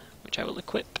vest, which I will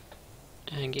equip.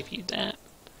 And give you that.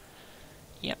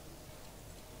 Yep.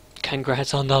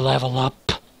 Congrats on the level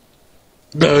up.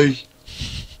 No.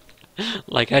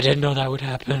 Like I didn't know that would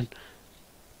happen.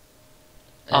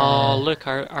 Oh, look,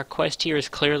 our quest here is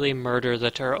clearly murder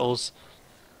the turtles.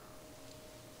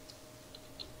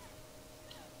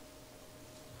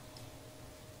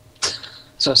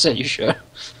 So I said, you sure?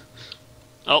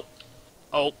 Oh.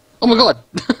 Oh. Oh my god!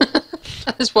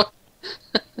 That is what...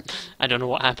 I don't know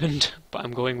what happened, but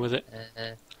I'm going with it.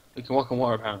 We can walk on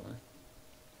water, apparently.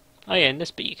 Oh yeah, in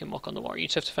this bit you can walk on the water. You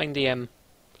just have to find the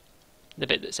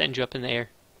bit that sends you up in the air.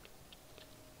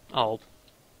 Oh.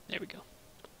 There we go.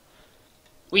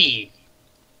 Wee!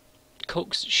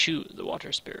 Coax shoot the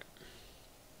water spirit.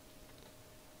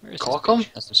 Where is Cock this 'em?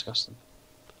 bitch? That's disgusting.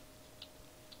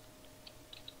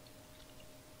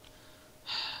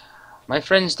 My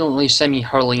friends don't really send me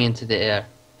hurling into the air.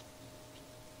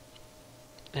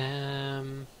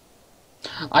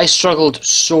 I struggled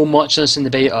so much on this in the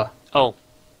beta. Oh.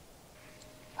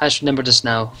 I just remember this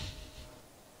now.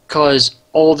 Because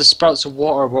all the sprouts of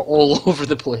water were all over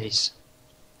the place.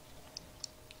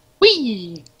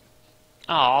 Whee!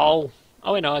 Oh.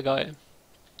 Oh, wait, no, I got it.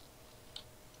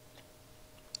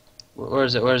 Where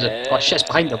is it? Where is it? Oh shit, it's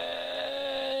behind them.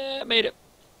 I made it.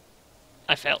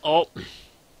 I fell. Oh.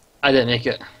 I didn't make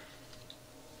it.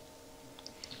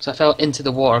 So I fell into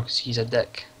the water because he's a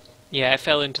dick. Yeah, I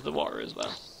fell into the water as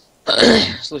well.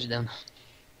 Slows you down.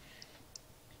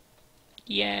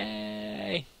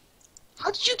 Yay. How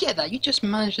did you get that? You just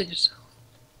managed it yourself.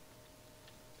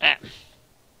 Ah.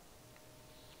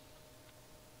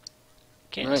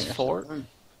 Okay, Right, it's that's 4. done.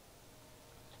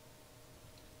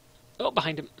 Oh,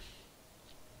 behind him.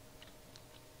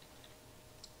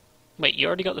 Wait, you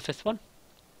already got the 5th one?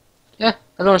 Yeah,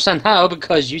 I don't understand how,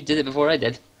 because you did it before I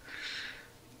did.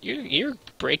 You're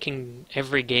breaking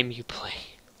every game you play.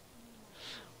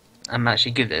 I'm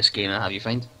actually good at this game, I'll have you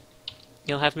find.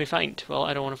 You'll have me find. Well,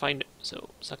 I don't want to find it, so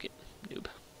suck it, noob.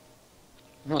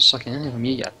 I'm not sucking any from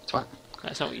you yet, twat.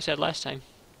 That's not what you said last time,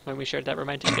 when we shared that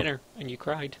romantic dinner, and you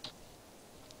cried.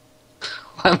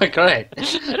 Why am I correct?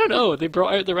 I don't know, they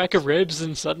brought out the rack of ribs,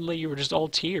 and suddenly you were just all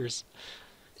tears.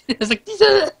 It's like, these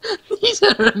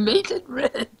are amazing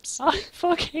ribs. I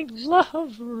fucking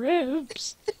love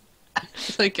ribs!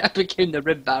 It's like I became the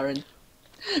rib baron.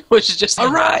 Which is just a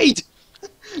ride!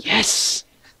 Yes!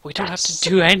 We don't have to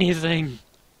do anything!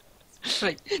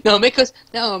 Right. No, make us,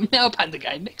 no, Panda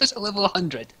guy, make us a level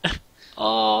 100.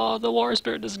 Oh, the water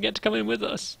spirit doesn't get to come in with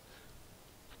us.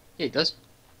 Yeah, he does.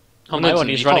 Oh, my one,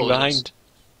 he's running follows us. behind.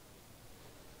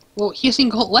 Well, he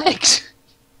hasn't got legs.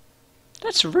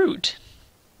 That's rude.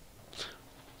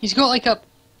 He's got like a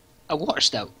water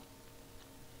spout.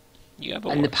 You have a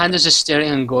And the water panda's just staring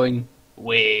and going,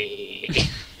 way.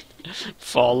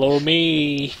 Follow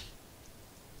me.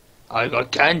 I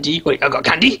got candy. Wait, I got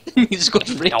candy? He just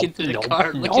goes right No, into the no,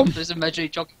 car no. looking for his imaginary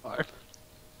chocolate bar.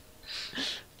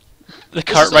 The This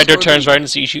cart is rider also turns the- around and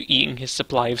sees you eating his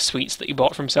supply of sweets that he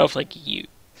bought for himself, like, you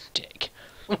dick.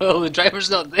 Well, the driver's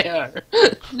not there.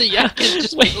 The yak is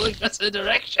just Wait. pulling us in a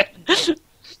direction.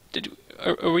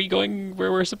 Are we going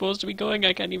where we're supposed to be going?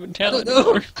 I can't even I tell don't know.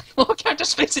 anymore. Oh,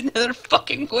 character's facing the other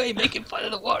fucking way, making fun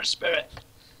of the water spirit.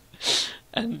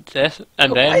 And Why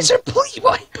then is there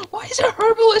why is there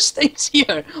herbalist things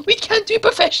here? We can't do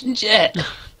professions yet.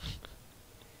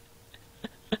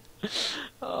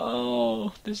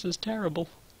 oh, this is terrible.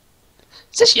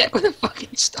 Is this yak gonna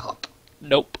fucking stop?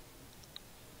 Nope.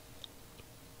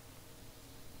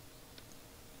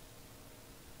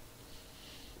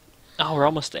 Oh, we're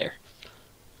almost there.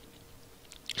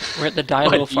 We're at the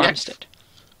Dilo What, farmstead.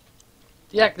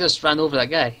 The yak just ran over that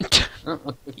guy.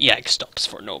 Yak stops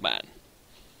for no man.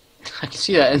 I can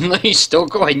see that, and he's still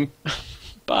going.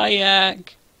 Bye,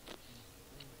 Yak.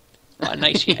 What a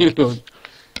nice yak.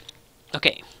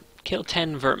 Okay, kill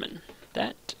 10 vermin.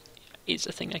 That is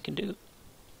a thing I can do.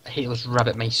 I hate those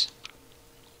rabbit mice.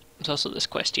 There's also this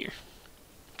quest here.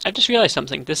 I've just realised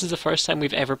something. This is the first time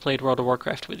we've ever played World of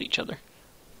Warcraft with each other.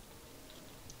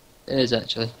 It is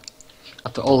actually.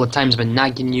 After all the times I've been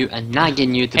nagging you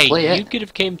to play Hey, it. you could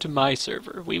have came to my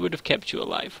server. We would have kept you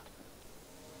alive.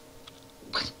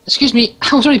 Excuse me,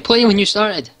 I was already playing when you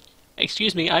started.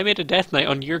 Excuse me, I made a death knight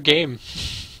on your game.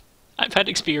 I've had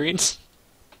experience.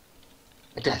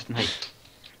 A death knight.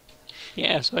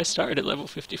 Yeah, so I started at level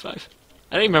 55.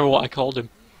 I don't even remember what I called him.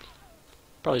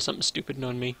 Probably something stupid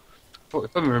on me.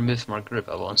 Probably removed from our group,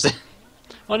 I will say.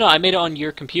 Oh no, I made it on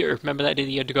your computer. Remember that day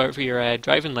that you had to go out for your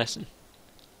driving lesson?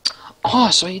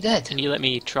 Oh, so you did. And you let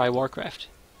me try Warcraft.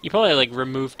 You probably like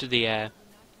removed the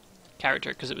character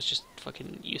because it was just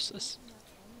fucking useless.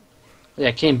 Yeah,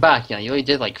 I came back, yeah, you only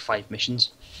did like 5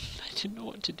 missions. I didn't know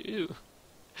what to do.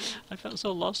 I felt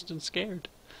so lost and scared.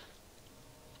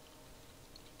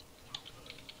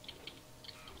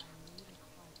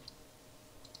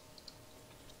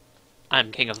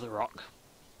 I'm king of the rock.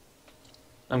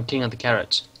 I'm king of the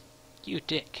carrots. You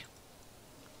dick.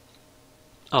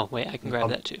 Oh, wait, I can grab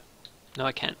that too. No,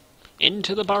 I can't.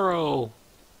 Into the burrow!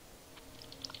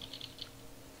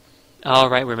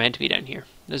 Alright, we're meant to be down here.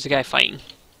 There's a guy fighting.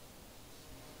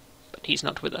 But he's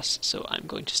not with us, so I'm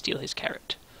going to steal his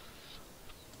carrot.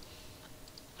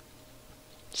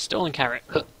 Stolen carrot.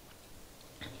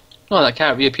 Oh, that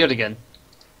carrot reappeared again.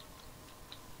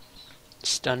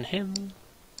 Stun him.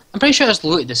 I'm pretty sure I just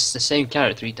looted the same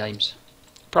carrot 3 times.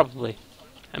 Probably.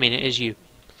 I mean, it is you.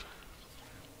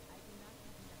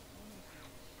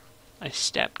 I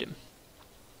stabbed him.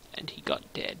 And he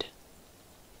got dead.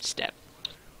 Stab.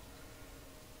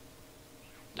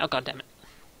 Oh, goddammit.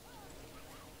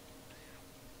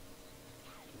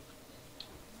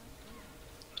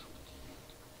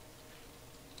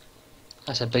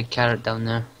 That's a big carrot down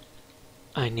there.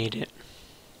 I need it.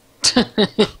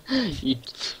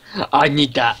 I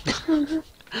need that.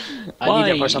 I Why?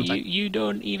 need it for something. You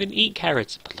don't even eat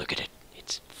carrots. But look at it.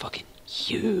 It's fucking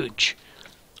huge.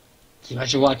 Can you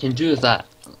imagine what I can do with that?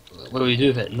 What do we do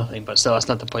with it? Nothing, but still, that's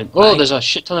not the point. Oh, there's a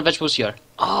shit ton of vegetables here.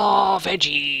 Oh,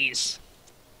 veggies.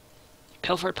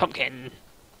 Pilfered pumpkin.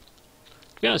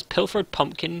 To be honest, Pilfered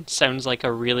pumpkin sounds like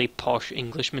a really posh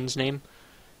Englishman's name.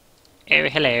 Oh,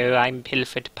 hello, I'm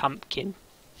Pilfered pumpkin.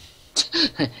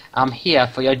 I'm here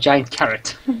for your giant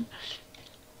carrot.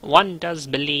 One does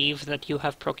believe that you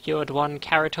have procured one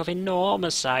carrot of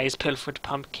enormous size. Pilfered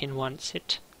pumpkin wants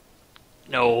it.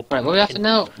 No, Right, what do we have to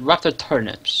now? We're after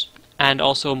turnips. And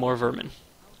also more vermin.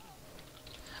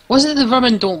 Was it the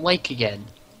vermin don't like again?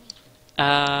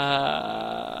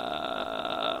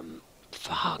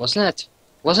 Fuck. Wasn't it?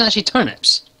 Wasn't it actually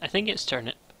turnips? I think it's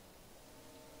turnip.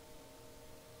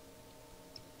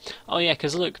 Oh yeah,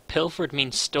 because look, pilfered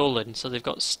means stolen, so they've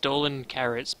got stolen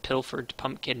carrots, pilfered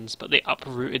pumpkins, but they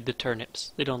uprooted the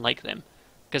turnips. They don't like them.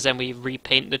 Because then we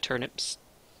repaint the turnips,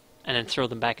 and then throw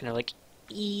them back, and they're like,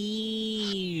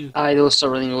 eeeew. Aye, they'll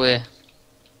start running away.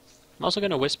 I'm also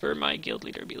going to whisper my guild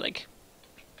leader, be like,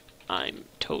 I'm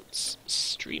totes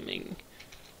streaming.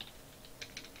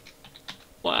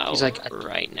 Wow, He's like,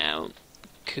 right now,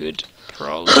 could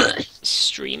probably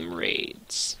stream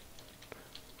raids.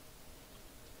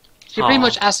 You're pretty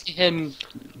much asking him,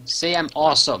 say I'm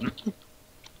awesome.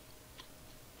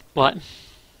 What?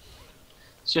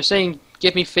 So you're saying,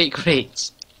 give me fake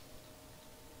rates.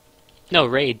 No,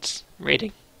 raids.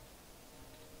 Raiding.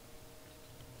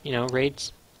 You know,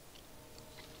 raids.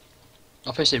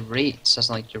 I thought you said rates, that's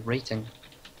like your rating.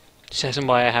 Says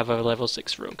why I have a level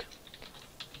 6 rogue.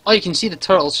 Oh, you can see the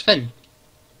turtle's fin.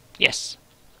 Yes.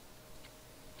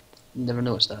 Never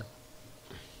noticed that.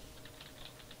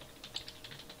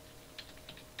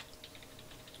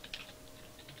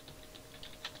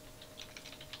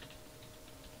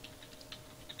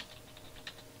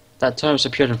 That turnip's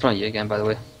appeared in front of you again, by the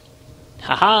way.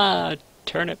 Haha!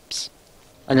 Turnips.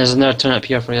 And there's another turnip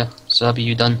here for you, so that'll be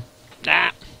you done.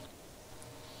 Ah!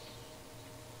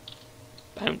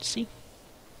 Bouncy.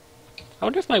 I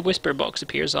wonder if my whisper box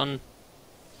appears on...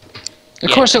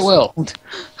 Of course it will!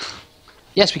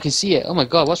 Yes, we can see it. Oh my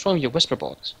god, what's wrong with your whisper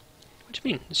box? What do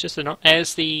you mean? It's just the...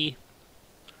 It's the...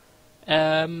 Is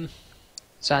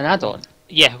that an add-on?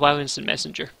 Yeah, WoW Instant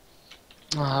Messenger.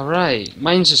 Ah, right.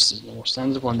 Mine's just the more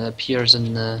standard one that appears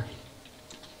in the...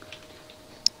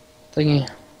 thingy.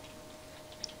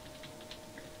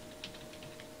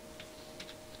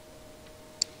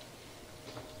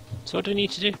 So what do I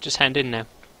need to do? Just hand in now.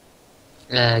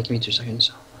 Give me 2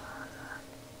 seconds.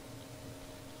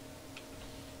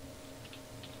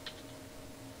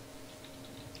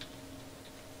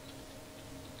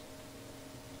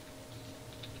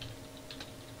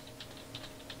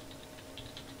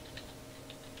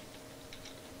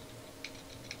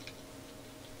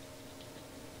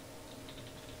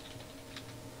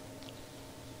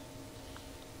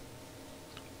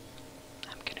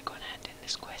 I'm gonna go and hand in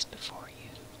this quest before you.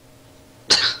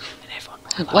 And everyone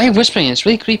will Why are you whispering? It's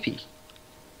really creepy.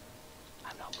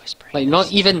 I'm not whispering. Like,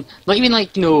 not even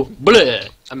like, you know, bleh,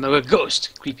 I'm a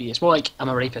ghost creepy. It's more like, I'm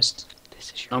a rapist.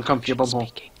 This is your I'm comfortable bumhole.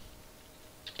 speaking.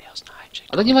 Dale's not actually...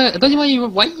 I don't know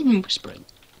why are you even whispering?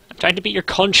 I'm trying to beat your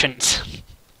conscience.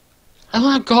 I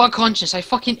don't have got a conscience, I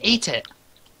fucking ate it.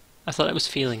 I thought that was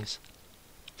feelings.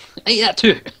 I ate that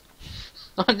too.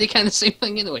 Aren't they kind of the same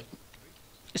thing anyway?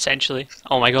 Essentially.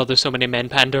 Oh my god, there's so many men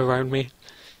panda around me.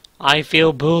 I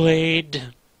feel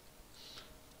bullied.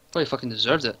 Probably fucking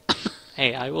deserved it.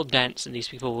 Hey, I will dance and these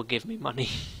people will give me money.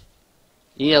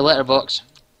 You need a letterbox.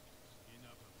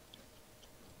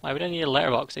 Why would I need a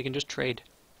letterbox? I can just trade.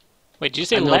 Wait, did you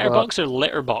say I know, letterbox or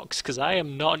litterbox? Because I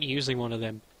am not using one of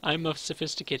them. I'm a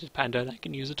sophisticated panda and I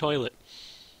can use a toilet.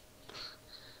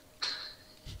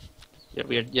 You're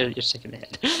weird. You're sick in the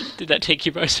head. Did that take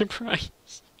you by surprise?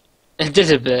 It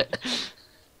did a bit.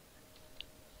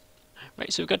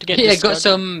 Right, so we've got to get Hey,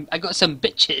 discarded. I got some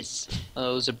bitches.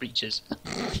 Oh, those are breaches.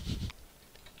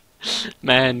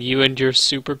 Man, you and your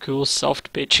super cool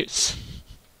soft bitches.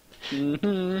 You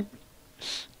know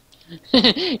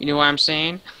what I'm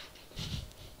saying?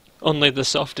 Only the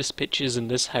softest bitches in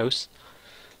this house.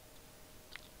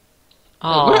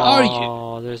 Where are you?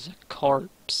 Oh, there's a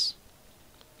corpse.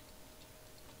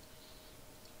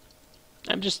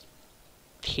 I'm just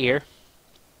here.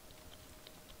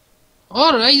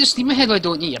 Alright, just leave my head, why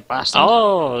don't you, you bastard?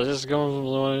 Oh, this is going from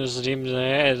the one who steamed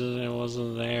ahead and it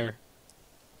wasn't there.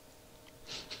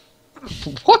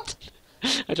 What?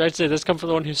 I tried to say this come from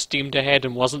the one who steamed ahead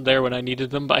and wasn't there when I needed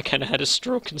them, but I kind of had a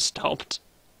stroke and stopped.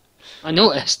 I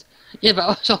noticed. Yeah, but I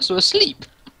was also asleep.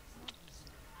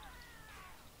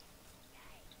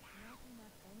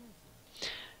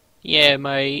 Yeah,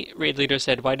 my raid leader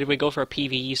said, why did we go for a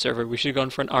PvE server? We should have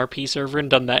gone for an RP server and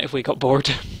done that if we got bored.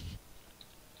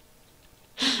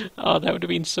 Oh, that would have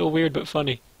been so weird but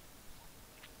funny.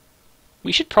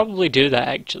 We should probably do that,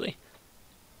 actually.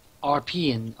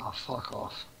 RP and... oh, fuck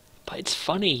off. But it's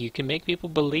funny, you can make people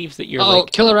believe that you're Oh,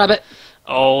 like... kill a rabbit!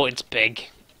 Oh, it's big.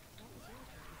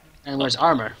 And where's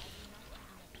armor?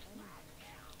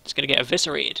 It's gonna get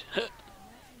eviscerated.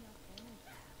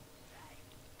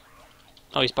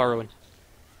 Oh, he's burrowing.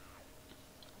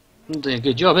 Not doing a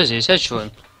good job, is he? His head's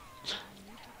showing.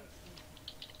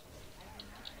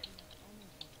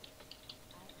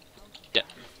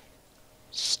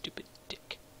 Stupid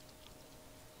dick.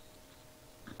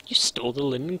 You stole the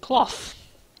linen cloth.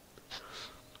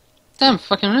 Damn,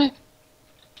 fucking right.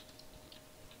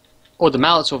 Oh, the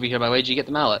mallet's over here, by the way. Did you get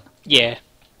the mallet? Yeah.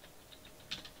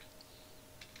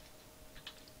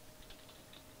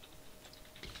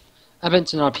 I've been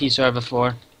to an RP server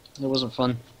before. It wasn't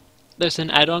fun. There's an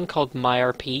add-on called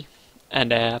MyRP,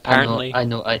 and apparently, I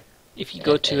know. if you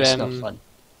go to it's not fun.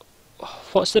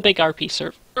 what's the big RP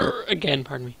server again?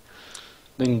 Pardon me.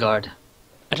 Moonguard.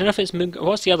 I don't know if it's Moon.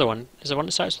 What's the other one? Is there one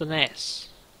that starts with an S?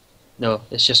 No,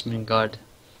 it's just Moonguard.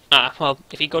 Ah, well,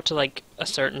 if you go to like a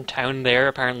certain town there,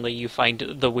 apparently you find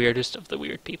the weirdest of the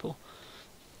weird people.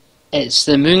 It's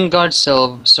the Moonguard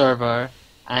server,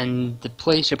 and the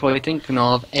place you're probably thinking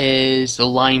of is the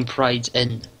Lime Pride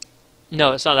Inn.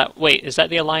 No, it's not that. Wait, is that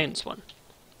the Alliance one?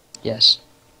 Yes.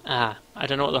 Ah, I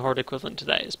don't know what the Horde equivalent to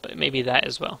that is, but maybe that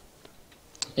as well.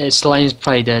 It's Lion's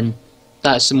Pride Inn.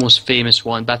 That's the most famous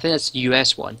one, but I think that's the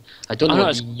US one. I don't know no,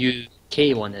 what the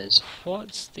UK one is.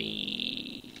 What's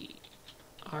the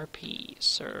RP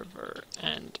server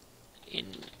and in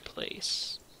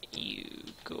place you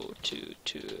go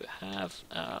to have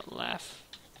a laugh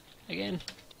again?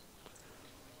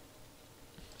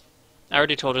 I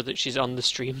already told her that she's on the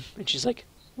stream, and she's like,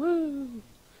 woo!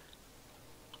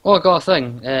 Oh, I got a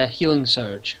thing. Healing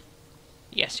Surge.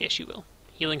 Yes, yes, you will.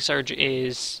 Healing Surge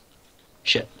is...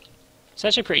 Shit. It's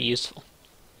actually pretty useful.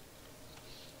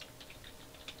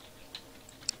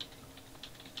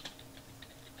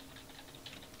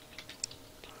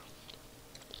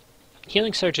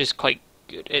 Healing Surge is quite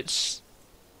good. It's...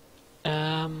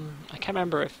 I can't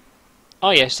remember if...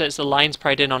 Oh yes, it's the Lion's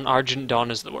Pride Inn on Argent Dawn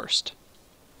is the worst.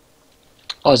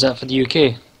 Oh, is that for the UK?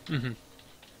 Mm-hmm.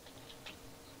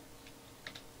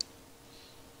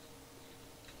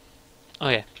 Oh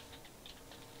yeah.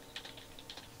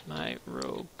 My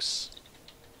rogue's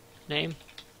name.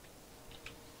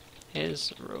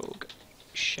 His rogue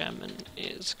shaman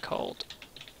is called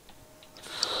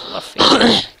Fluffy.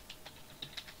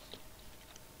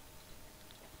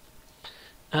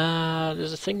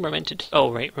 There's a thing we're meant to...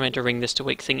 Oh right, we're meant to ring this to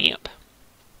wake thingy up.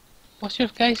 What's your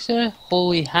guy's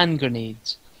holy hand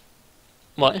grenades?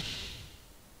 What?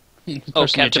 Oh,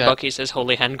 Captain Bucky says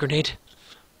holy hand grenade.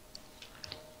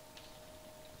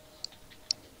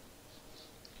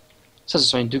 Says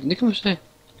it's fine, Duke Nukem say.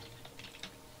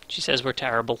 She says we're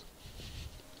terrible.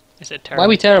 I said terrible. Why are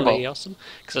we terrible? Awesome.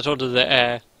 Because I told her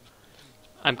that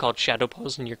I'm called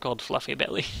Shadowpaws and you're called Fluffy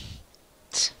Belly.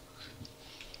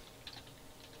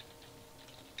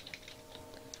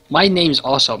 My name's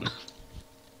awesome.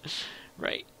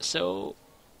 Right, so...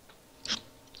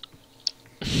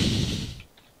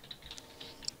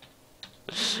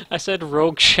 I said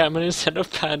rogue shaman instead of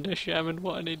panda shaman,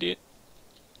 what an idiot.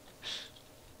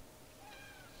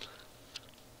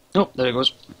 Oh, there it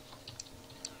goes.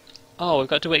 Oh, we've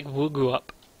got to wake Woogu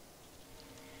up.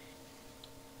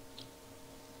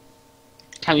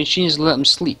 Can we just let him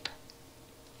sleep?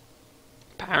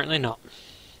 Apparently not.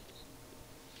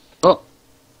 Oh.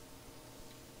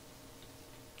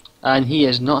 And he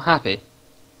is not happy.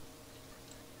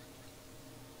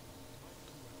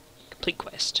 Complete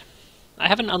quest. I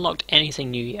haven't unlocked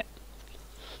anything new yet.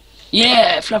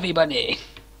 Yeah, Fluffy Bunny.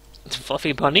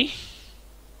 Fluffy Bunny?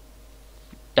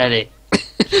 Belly.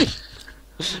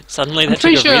 Suddenly that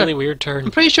took a really weird turn.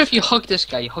 I'm pretty sure if you hug this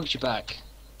guy, he hugs you back.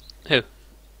 Who?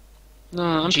 No,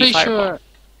 I'm pretty sure.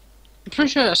 I'm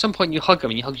pretty sure at some point you hug him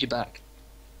and he hugs you back.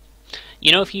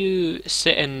 You know, if you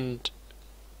sit and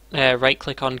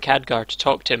right-click on Khadgar to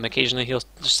talk to him, occasionally he'll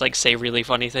just like say really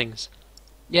funny things.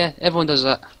 Yeah, everyone does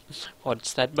that.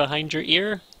 What's that behind your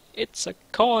ear? It's a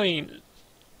coin.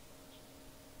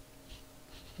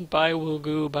 Bye,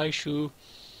 Woogu. Bye, Shu.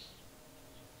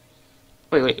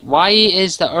 Wait. Why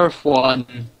is the Earth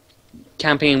one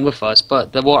camping with us,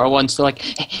 but the Water one's still like,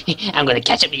 I'm gonna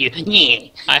catch up to you. Yeah.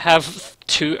 I have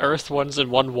 2 Earth ones and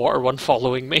 1 Water one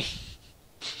following me.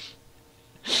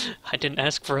 I didn't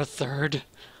ask for a third.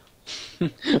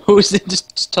 Who's it?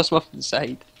 Just toss him off to the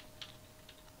side.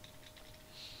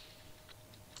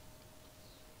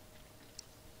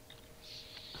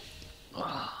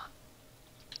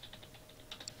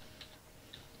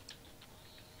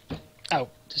 Ow,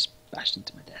 just bashed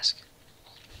into my desk.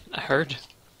 I heard.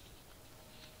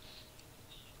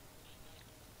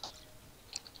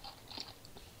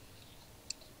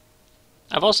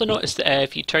 I've also noticed that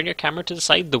if you turn your camera to the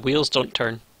side, the wheels don't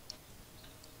turn.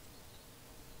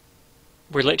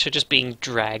 We're literally just being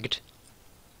dragged.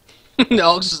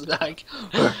 No, it's like,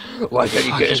 why can't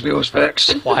you get his wheels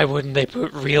fixed? Why wouldn't they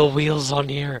put real wheels on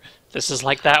here? This is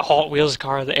like that Hot Wheels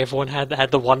car that everyone had that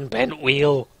had the one bent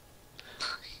wheel.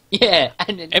 Yeah,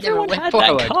 and it Everyone never went had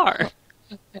forward. that car.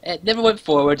 It never went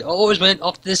forward, always went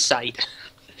off to the side.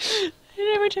 And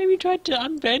every time you tried to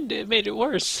unbend it, it made it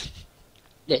worse.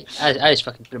 Yeah, I just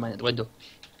fucking threw mine at the window.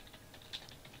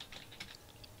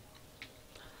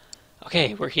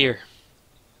 Okay, we're here.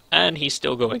 And he's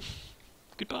still going.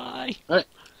 Goodbye. Right.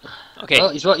 Okay. Well,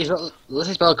 he's let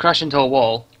his bell crash into a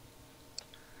wall.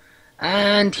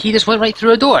 And he just went right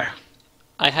through a door.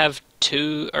 I have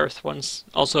 2 Earth ones.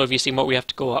 Also, have you seen what we have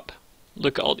to go up?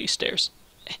 Look at all these stairs.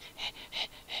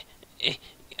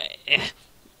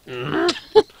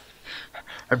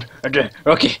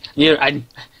 Okay, here, and...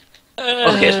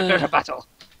 Okay, so there's a battle.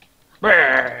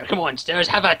 Brrr, come on, stairs,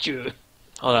 have at you.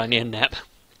 Hold on, I need a nap.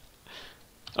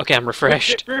 Okay, I'm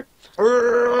refreshed.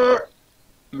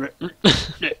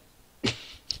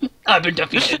 I've been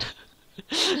defeated.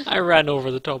 I ran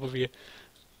over the top of you.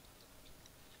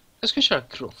 That's because you're a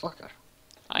cruel fucker.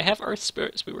 I have Earth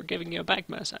spirits. We were giving you a back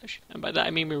massage. And by that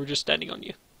I mean we were just standing on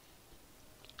you.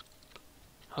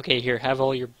 Okay, here, have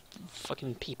all your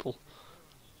fucking people.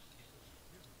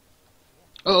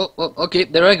 Oh, well, okay,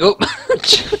 there I go.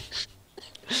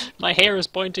 My hair is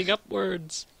pointing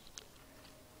upwards.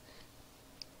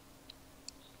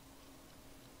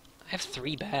 I have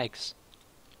 3 bags.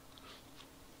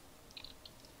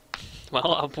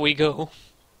 Well, up we go.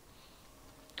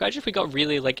 Imagine if we got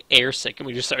really, like, airsick and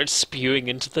we just started spewing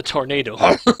into the tornado.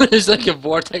 It's like a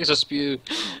vortex of spew.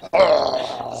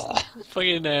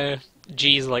 Fucking,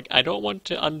 G's like, I don't want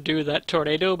to undo that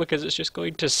tornado because it's just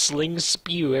going to sling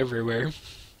spew everywhere.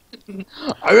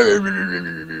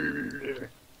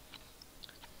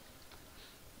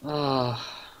 Oh.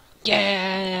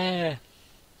 Yeah!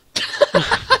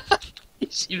 You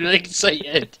seem really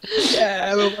excited.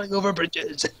 Yeah, we're going over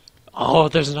bridges. Oh,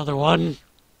 there's another one.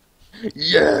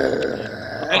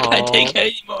 Yeah, I can't take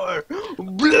it anymore.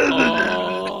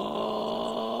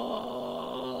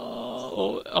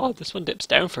 Oh, this one dips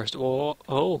down first. Oh.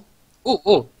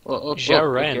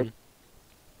 Jaren. Okay.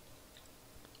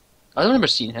 I don't remember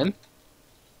seeing him.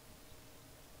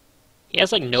 He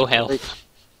has, like, no health.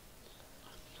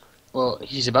 Well,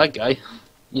 he's a bad guy.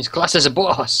 He's classed as a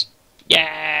boss.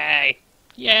 Yay!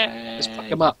 Yay! Let's fuck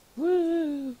him up.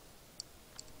 Woo!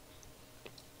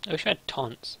 I wish I had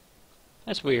taunts.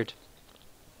 That's weird.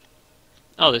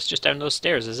 Oh, it's just down those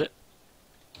stairs, is it?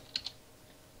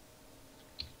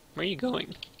 Where are you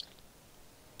going?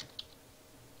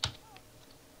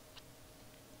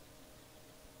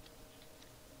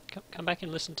 Come back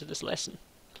and listen to this lesson.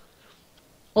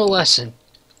 What lesson?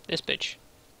 This bitch.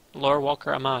 Lore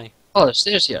Walker am I. Oh, there's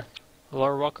stairs here.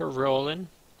 Lore Walker rolling.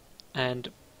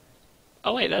 And...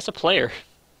 oh wait, that's a player.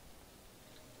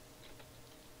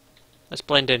 Let's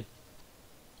blend in.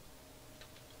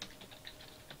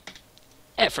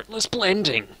 Effortless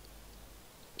blending.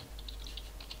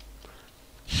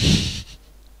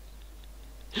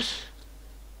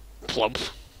 Plump.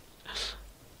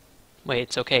 Wait,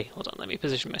 it's okay. Hold on, let me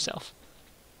position myself.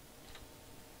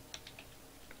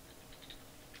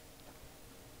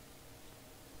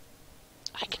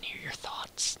 I can hear your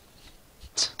thoughts.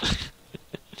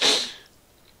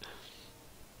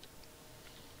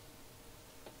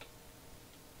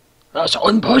 That's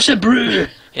impossible!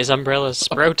 His umbrella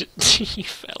sprouted. He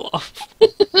fell off.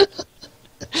 The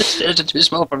stairs are too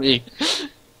small for me.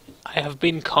 I have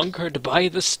been conquered by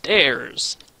the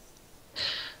stairs.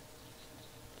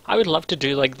 I would love to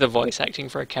do, like, the voice acting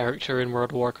for a character in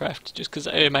World of Warcraft, just because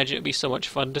I imagine it'd be so much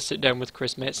fun to sit down with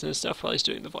Chris Metzen and stuff while he's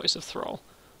doing the voice of Thrall.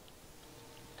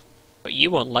 But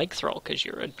you won't like Thrall, because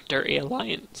you're a dirty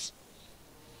alliance.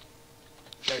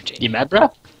 Dirty. You mad,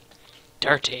 bruh?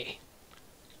 Dirty.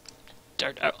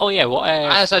 Oh yeah,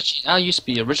 I used to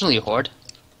be originally a Horde.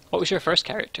 what was your first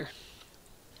character?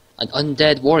 An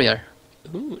undead warrior.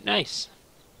 Ooh, nice.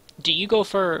 Do you go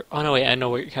for... oh no, wait, I know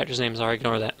what your characters' names are,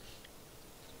 ignore that.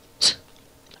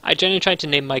 I generally try to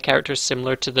name my characters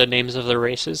similar to the names of the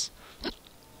races.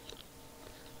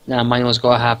 Nah, mine was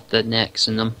gotta have the necks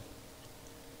in them.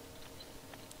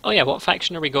 Oh yeah, what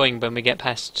faction are we going when we get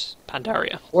past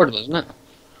Pandaria? Horde, wasn't it?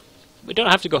 We don't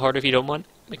have to go Horde if you don't want.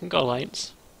 We can go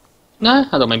Alliance. Nah,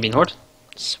 I don't mind being Horde.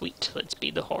 Sweet, let's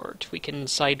be the Horde. We can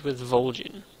side with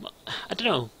Vol'jin. I don't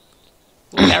know.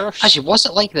 Will Garrosh... Actually, what's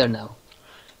it like there now?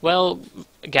 Well,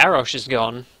 Garrosh is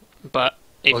gone, but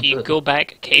if you go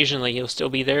back occasionally, he'll still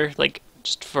be there, like,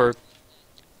 just for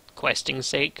questing's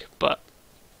sake, but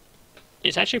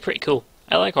it's actually pretty cool.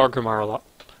 I like Orgrimmar a lot.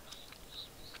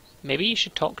 Maybe you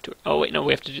should talk to her. Oh wait, no,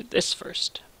 we have to do this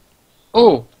first.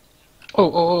 Oh,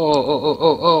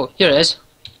 here it is.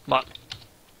 What?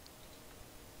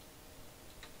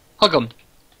 Hug him.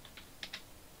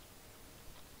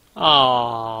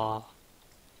 Aww.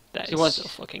 That See, is so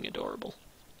fucking adorable.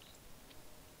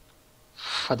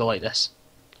 I don't like this.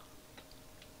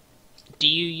 Do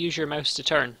you use your mouse to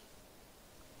turn?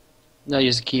 No,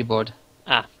 use the keyboard.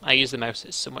 Ah, I use the mouse,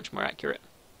 it's so much more accurate.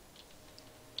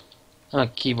 I'm a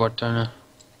keyboard turner.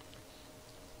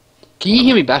 Can you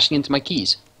hear me bashing into my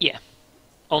keys? Yeah.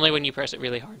 Only when you press it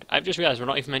really hard. I've just realised we're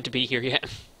not even meant to be here yet.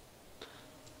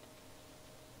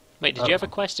 Wait, did you have a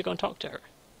quest to go and talk to her?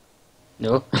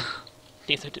 No.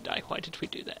 Neither did I. Why did we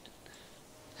do that?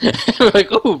 We're like,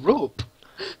 oh, rope.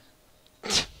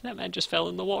 That man just fell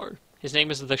in the water. His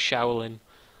name is the Shaolin.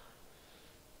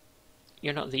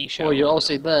 You're not the Shaolin. Oh, you're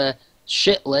also the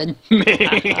shitlin.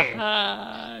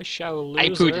 Shaolin. I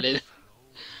poodled it.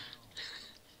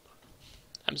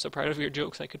 I'm so proud of your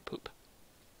jokes I could poop.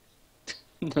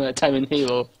 That time in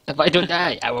Halo, if I don't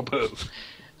die, I will poop.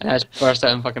 And I just burst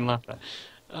out and fucking laughed at.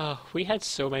 Oh, we had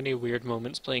so many weird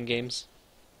moments playing games.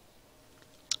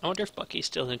 I wonder if Bucky's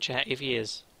still in the chat. If he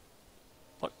is,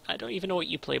 what? I don't even know what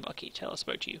you play, Bucky. Tell us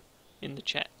about you in the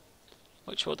chat,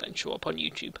 which will then show up on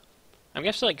YouTube. I'm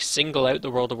going to have to like single out the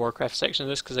World of Warcraft section of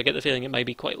this because I get the feeling it might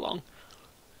be quite long.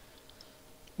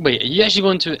 Wait, are you actually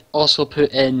going to also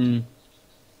put in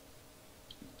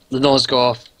the nose go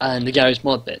off and the garage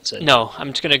mod bits. No, I'm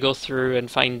just going to go through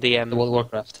and find the The World of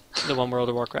Warcraft. the one World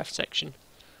of Warcraft section.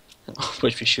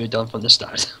 Which we should have done from the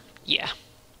start. Yeah.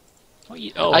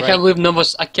 Oh, I right. can't believe none of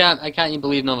us. I can't even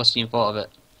believe none of us even thought of it.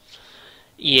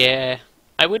 Yeah.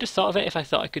 I would have thought of it if I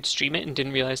thought I could stream it and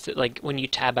didn't realise that, like, when you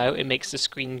tab out, it makes the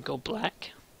screen go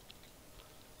black.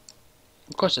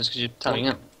 Of course, it's because you're tabbing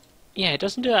out. Yeah, it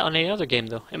doesn't do that on any other game,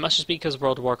 though. It must just be because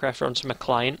World of Warcraft runs from a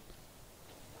client.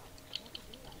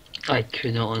 I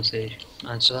could not honestly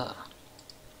answer that.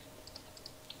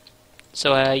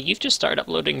 So, you've just started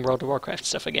uploading World of Warcraft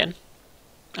stuff again.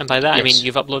 And by that, I mean Yes.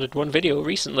 you've uploaded one video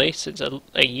recently, since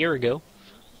a year ago.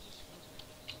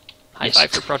 High Yes.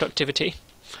 five for productivity.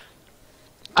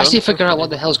 I still Done figure for out what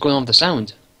the hell's going on with the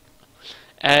sound.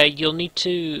 You'll need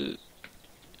to...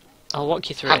 I'll walk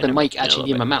you through Have it the in a- mic in a actually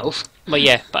little in my bit. mouth. Well,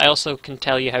 yeah, but I also can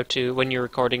tell you how to, when you're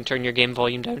recording, turn your game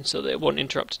volume down so that it won't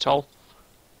interrupt at all.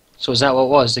 So is that what it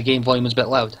was? The game volume was a bit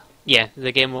loud. Yeah,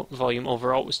 the game volume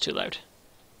overall was too loud.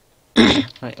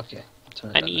 Right, okay. I'll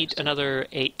turn it I down need next. another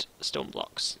 8 stone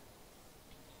blocks.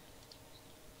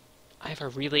 I have a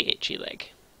really itchy leg.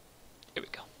 Here we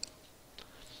go.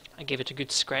 I gave it a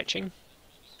good scratching.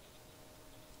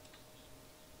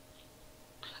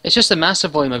 It's just the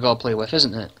massive volume I gotta play with,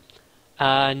 isn't it?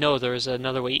 No, there's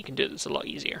another way you can do it that's a lot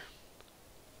easier.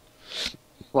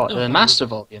 What, the master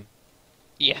volume?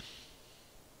 Yeah.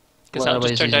 Because What that'll other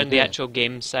just ways turn you can down the do it? actual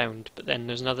game sound, but then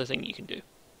there's another thing you can do.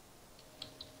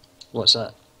 What's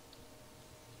that?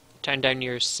 Turn down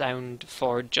your sound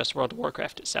for just World of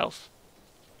Warcraft itself.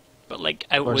 But like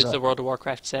out Where's with that? the World of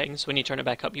Warcraft settings, when you turn it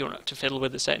back up you won't have to fiddle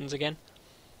with the settings again.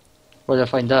 Where did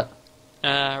I find that?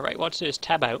 Right, what to do is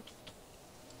tab out.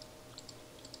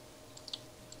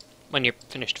 When you're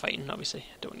finished fighting, obviously.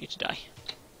 I don't want you to die.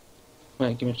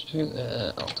 Right, give me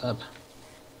Alt tab.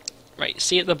 Right,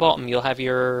 see at the bottom you'll have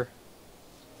your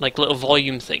like little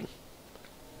volume thing.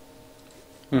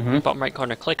 Mm-hmm. Bottom right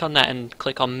corner. Click on that and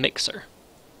click on Mixer.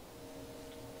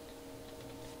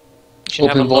 You should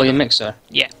have a Open load volume of- mixer.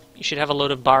 Yeah, you should have a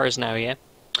load of bars now, yeah?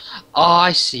 Oh,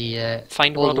 I see.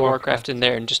 Find World of Warcraft in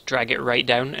there and just drag it right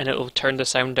down and it'll turn the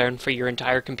sound down for your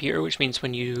entire computer, which means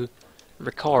when you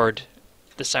record,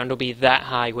 the sound will be that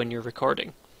high when you're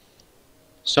recording.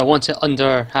 So I want it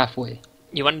under halfway.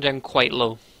 You want it down quite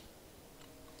low.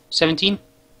 17?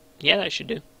 Yeah, that should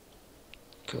do.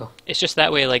 Cool. It's just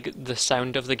that way, like, the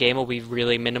sound of the game will be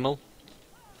really minimal.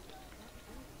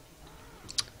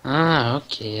 Ah,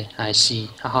 okay. I see.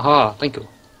 Ha ha ha. Thank you.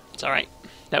 It's alright.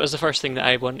 That was the first thing that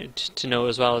I wanted to know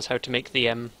as well, is how to make the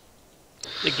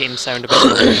game sound a bit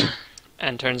lower.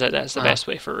 And turns out that's the best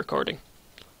way for recording.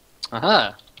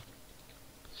 Aha.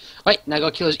 Right, now I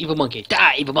gotta kill this evil monkey.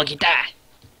 Die, evil monkey, die!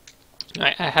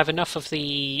 Right, I have enough of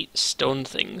the stone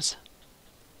things.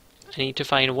 I need to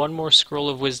find one more scroll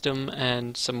of wisdom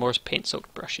and some more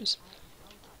paint-soaked brushes.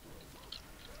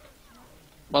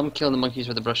 Well, I'm killing the monkeys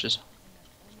with the brushes.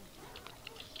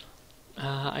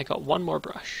 I got one more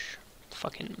brush.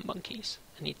 Fucking monkeys.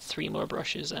 I need 3 more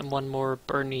brushes and one more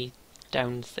burny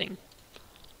down thing.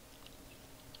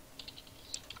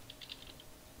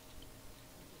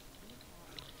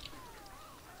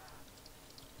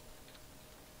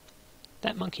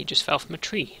 That monkey just fell from a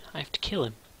tree. I have to kill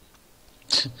him.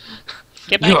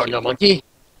 Get back You're here. no monkey!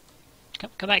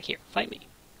 Come back here. Fight me.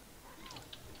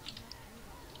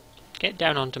 Get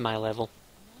down onto my level.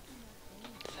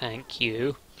 Thank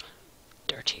you.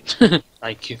 Dirty.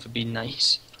 Thank you for being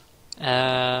nice.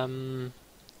 Um,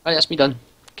 Right, that's me done.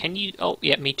 can you... Oh,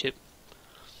 yeah, me too.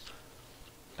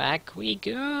 Back we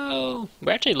go.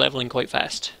 We're actually leveling quite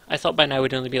fast. I thought by now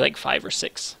we'd only be like 5 or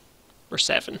 6. Or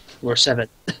 7. We're 7.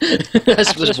 After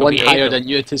This this was will one be 8 higher though. than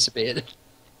you anticipated.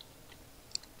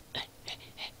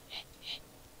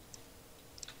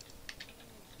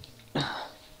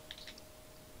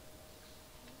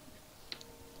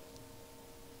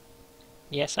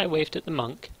 Yes, I waved at the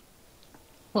monk.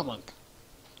 What monk?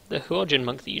 The Huojin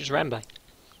monk that you just ran by.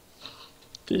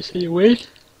 Did you say you wait?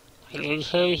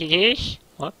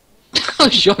 What? Oh,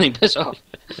 Johnny, piss off.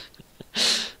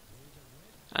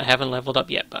 I haven't leveled up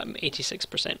yet, but I'm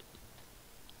 86%.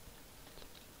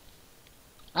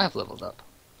 I've leveled up.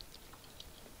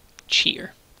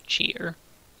 Cheer. Cheer.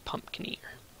 Pumpkin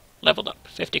ear. Leveled up.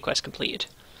 50 quests completed.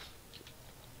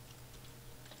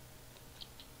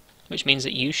 Which means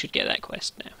that you should get that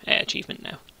quest now. Achievement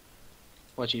now.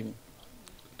 What achievement?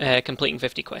 Completing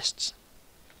 50 quests.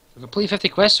 We've completed 50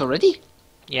 quests already?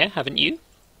 Yeah, haven't you?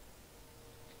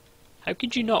 How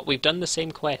could you not? We've done the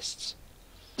same quests.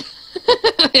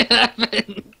 I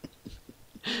haven't.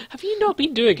 Have you not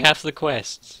been doing half the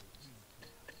quests?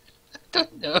 I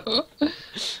don't know.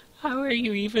 How are are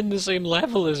you even the same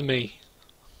level as me?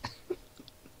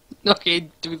 Okay,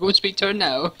 do we go and speak to her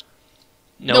now?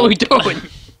 No, we don't.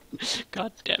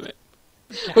 God damn it.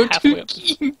 We're halfway too up,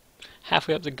 keen.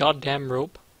 halfway up the goddamn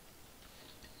rope.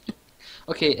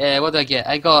 Okay, what did I get?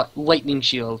 I got lightning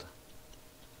shield.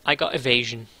 I got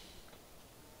evasion.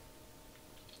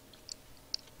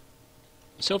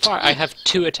 So far, I have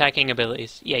 2 attacking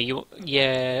abilities. Yeah, you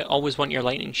always want your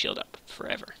lightning shield up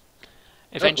forever.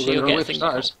 Eventually, you'll get a thing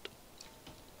called...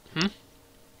 Went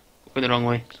the wrong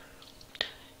way.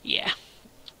 Yeah.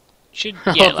 Should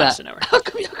I yeah love last that. an hour. How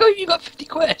come you got 50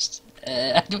 quests?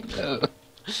 I don't know.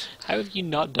 How have you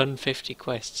not done 50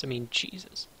 quests? I mean,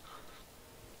 Jesus.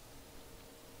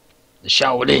 The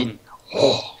Shaolin.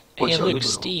 Oh, Hey, look,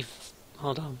 Steve.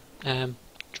 Hold on.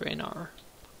 Draenor.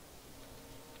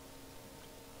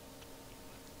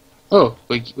 Oh,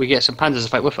 we get some pandas to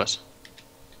fight with us.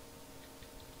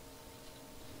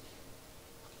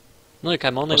 Look,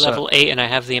 I'm only What's level 8 and I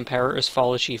have the Imperator's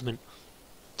Fall achievement.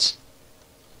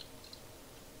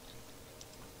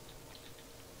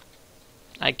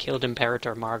 I killed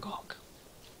Imperator Margog.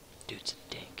 Dude's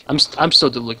a dick. I'm still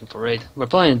looking for raid. We're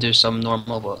planning to do some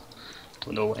normal, but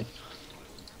don't know when.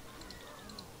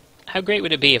 How great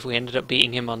would it be if we ended up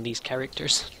beating him on these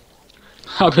characters?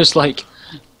 I was like,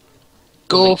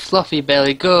 go Fluffy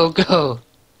Belly, go, go.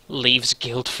 Leaves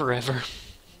guild forever.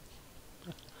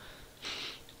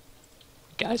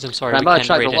 Guys, I'm sorry, I'm we about to can't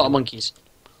attract raid a lot of anyone. monkeys.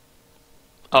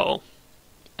 Uh-oh.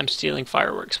 I'm stealing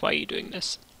fireworks. Why are you doing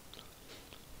this?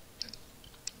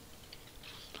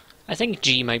 I think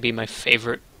G might be my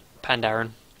favourite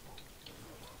Pandaren.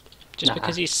 Just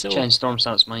because he's so... Chen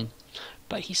Stormstout's mine.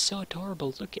 But he's so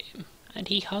adorable, look at him. And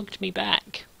he hugged me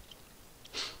back.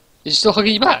 Is he still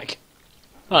hugging you back?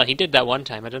 Well, he did that one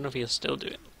time. I don't know if he'll still do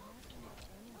it.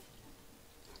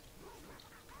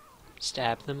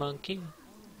 Stab the monkey.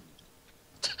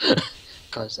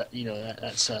 Because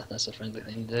that's a friendly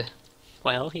thing to do.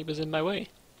 Well, he was in my way.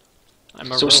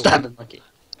 I'm a So rogue. stab the monkey.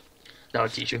 No,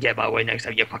 teach you get my way next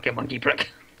time, you fucking monkey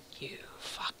prick. You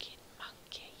fucking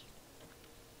monkey.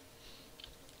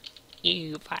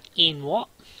 You fucking what?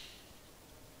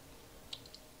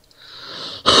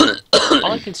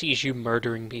 All I can see is you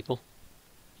murdering people.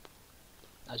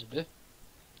 As you do.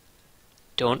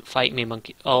 Don't fight me,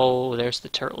 monkey. Oh, there's the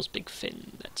turtle's big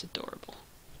fin. That's adorable.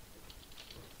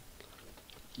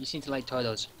 You seem to like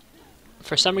turtles.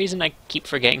 For some reason, I keep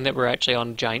forgetting that we're actually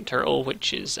on Giant Turtle,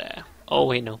 which is... Oh,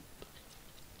 wait, no.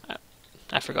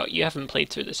 I forgot. You haven't played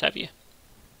through this, have you?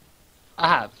 I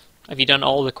have. Have you done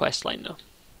all the quest line, though?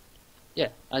 Yeah,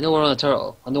 I know we're on a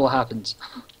turtle. I know what happens.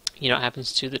 You know what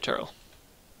happens to the turtle?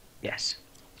 Yes.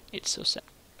 It's so sad.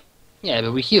 Yeah,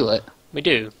 but we heal it. We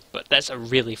do, but that's a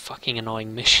really fucking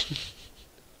annoying mission.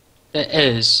 It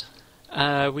is.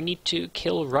 We need to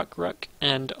kill Ruck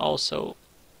and also...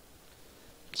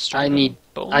 I need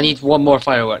Bone. one more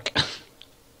firework.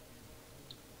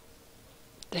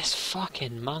 This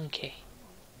fucking monkey.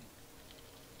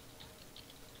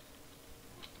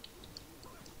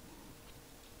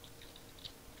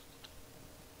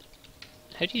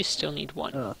 How do you still need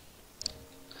one?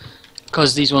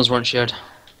 Because these ones weren't shared.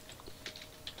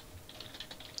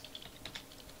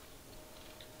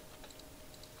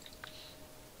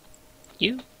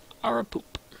 You are a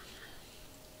poop.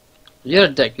 You're a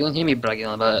dick. You don't hear me bragging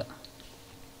on about it.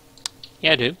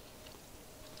 Yeah, I do.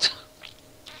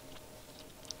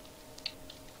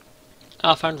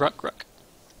 I found Ruck.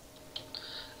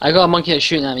 I got a monkey that's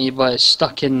shooting at me, but it's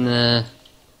stuck in the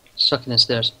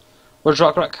stairs. Where's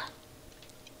Ruck?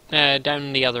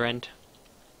 Down the other end.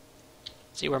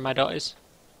 See where my dot is?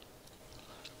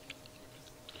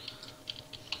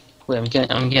 Wait, I'm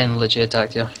getting literally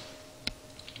attacked here.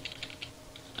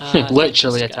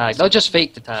 Literally this attacked. guy's- Not just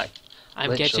faked attack. I'm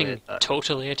Literally getting attacked.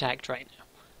 totally attacked right now.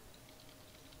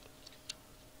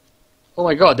 Oh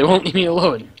my god, they won't leave me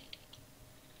alone.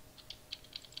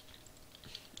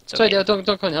 It's Sorry, okay. Dale,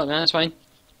 don't come and help me, that's fine.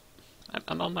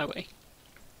 I'm on my way.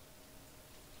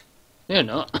 You're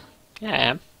not. Yeah, I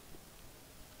am.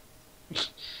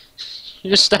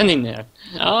 You're just standing there.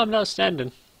 No, I'm not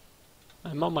standing.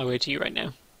 I'm on my way to you right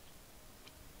now.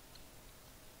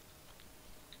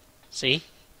 See?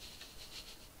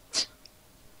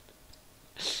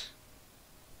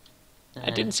 I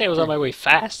didn't say I was on my way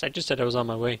fast, I just said I was on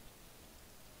my way.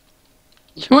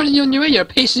 You weren't on your way, you're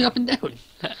pacing up and down.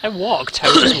 I walked, I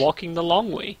was just walking the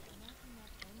long way.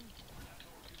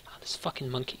 Oh, this fucking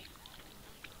monkey.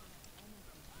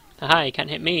 Aha, you can't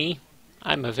hit me.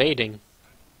 I'm evading.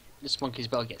 This monkey's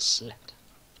about to get slapped.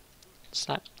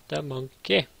 Slap the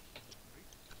monkey.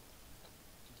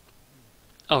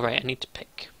 Oh right, I need to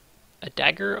pick. A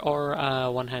dagger or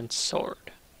a one-hand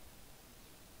sword?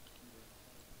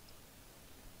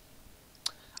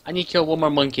 I need to kill one more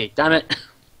monkey, damn it.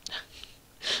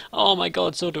 Oh my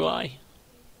god, so do I.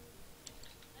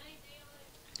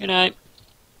 Good night.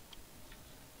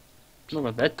 Not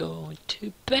my bed. Going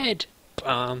to bed.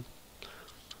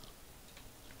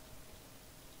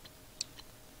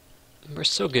 We're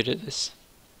so good at this.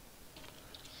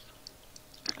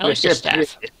 I like your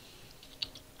staff.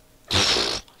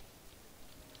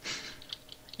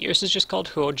 Yours is just called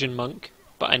Huojin Monk,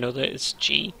 but I know that it's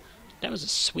G. That was a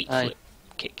sweet flip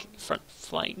kick, front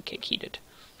flying kick he did.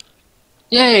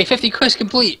 Yay, 50 quests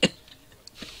complete!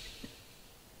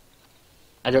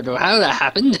 I don't know how that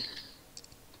happened.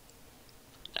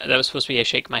 That was supposed to be a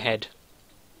shake my head.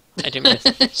 I didn't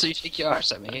miss. So you shake your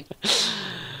arse at me.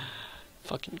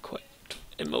 Fucking quest.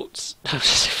 Emotes. I was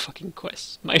just a fucking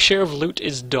quest. My share of loot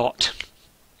is dot.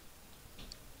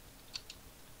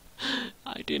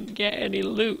 I didn't get any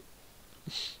loot.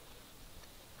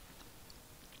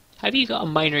 Have you got a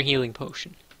minor healing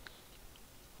potion?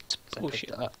 It's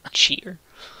bullshit. Cheater.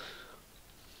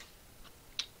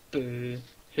 Okay,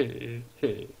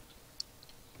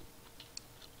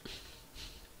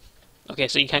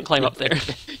 so you can't climb up there.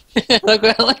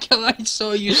 Like how I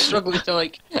saw you struggling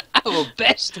to I will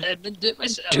best him and do it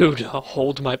myself. Dude,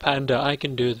 hold my panda, I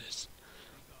can do this.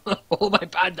 Hold my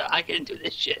panda, I can do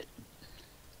this shit.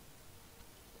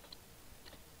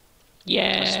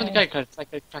 Yeah. I just want the guy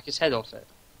to crack his head off it.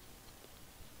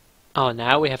 Oh,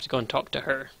 now we have to go and talk to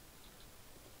her.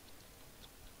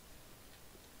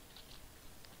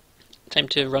 Time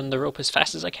to run the rope as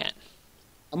fast as I can.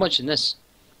 I'm watching this.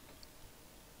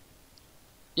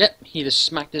 Yep, he just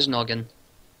smacked his noggin.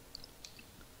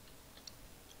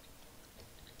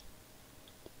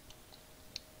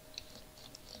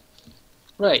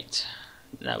 Right.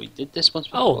 Now we did this once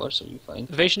before, so you're fine.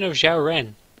 Vision of Zhao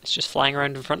Ren. It's just flying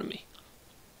around in front of me.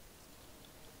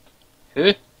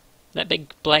 Who? That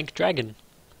big black dragon.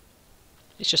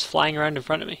 It's just flying around in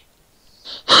front of me.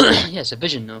 Yeah, it's a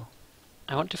vision though.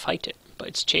 I want to fight it, but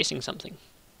it's chasing something.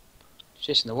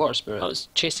 Chasing the water spirit. Oh, it's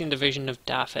chasing the vision of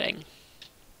Da Feng.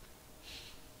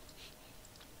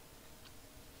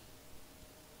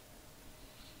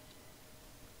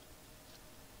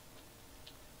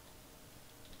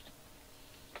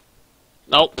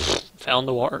 Nope, fell in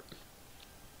the water.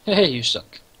 Hey, you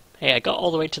suck. Hey, I got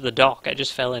all the way to the dock, I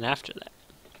just fell in after that.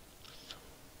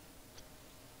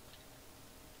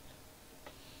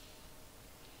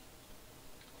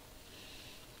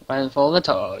 I didn't fall in the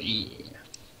top. Yeah.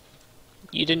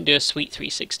 You didn't do a sweet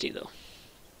 360 though.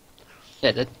 Yeah,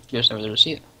 I did. You just never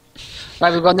see it.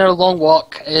 Right, we've got another long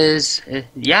walk. Is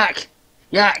yak,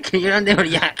 yak. You're on there,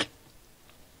 yak.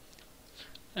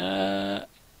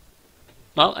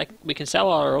 Well, we can sell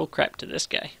all our old crap to this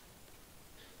guy.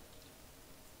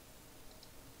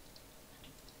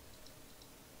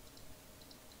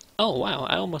 Oh wow,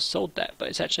 I almost sold that, but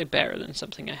it's actually better than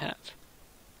something I have.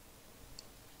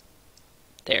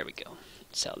 There we go.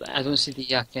 Sell that. I don't see the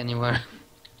yak anywhere.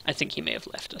 I think he may have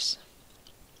left us.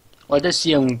 Well, I did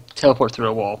see him teleport through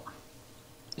a wall.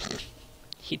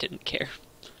 He didn't care.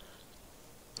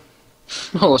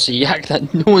 Oh, it's a yak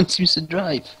that no one seems to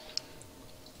drive.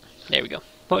 There we go.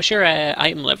 What's your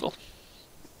item level?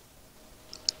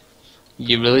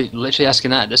 You really literally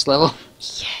asking that at this level?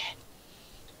 Yeah.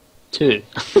 2.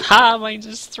 Ha! Mine's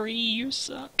is 3. You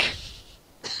suck.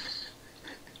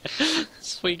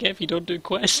 That's what you get if you don't do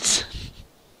quests.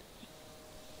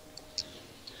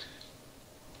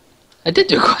 I did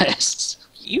do quests.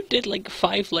 You did like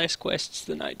 5 less quests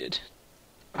than I did.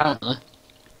 Apparently.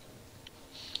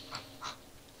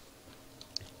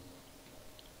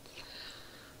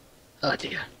 Oh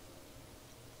dear.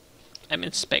 I'm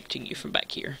inspecting you from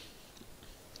back here.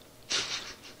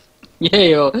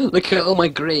 Yeah, look at all my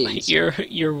grades.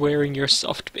 You're wearing your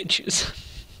soft bitches.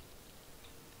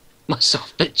 My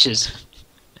soft bitches.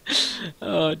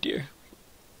 Oh dear.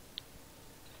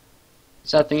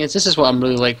 Sad thing is, this is what I'm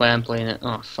really like when I'm playing it.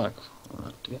 Oh fuck.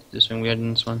 Oh, do we have to do something weird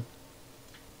in this one?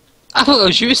 I thought it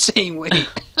was you saying wait.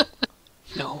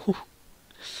 No.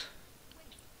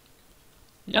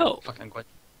 No. Fuck, I'm going.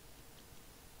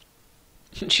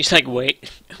 She's like, wait.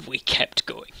 We kept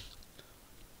going.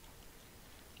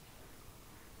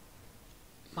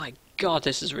 My god,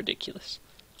 this is ridiculous.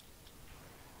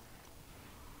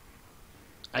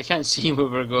 I can't see where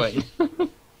we're going.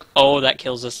 Oh, that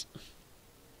kills us.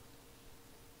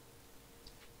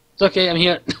 It's okay, I'm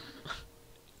here.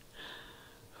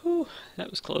 Whew, that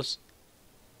was close.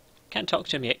 Can't talk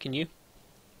to him yet, can you?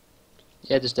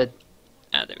 Yeah, just did.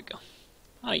 Ah, there we go.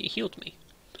 Oh, you healed me.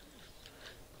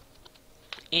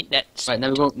 Ain't that Right, now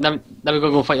we're gonna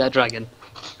go fight that dragon.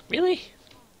 Really?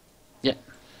 Yeah.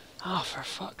 Oh, for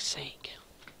fuck's sake.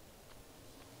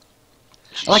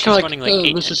 I like She's how, like, running like oh,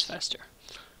 8 this times is- faster.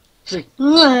 She's like,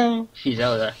 "Wah." She's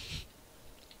out there.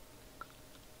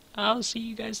 I'll see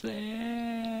you guys there.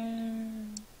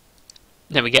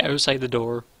 Then we get outside the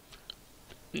door.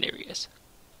 And there he is.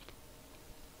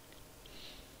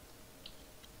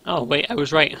 Oh, wait, I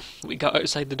was right. We got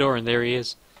outside the door and there he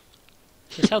is.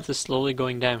 His health is slowly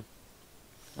going down.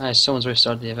 Ah, someone's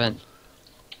restarted the event.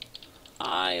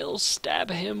 I'll stab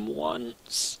him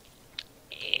once.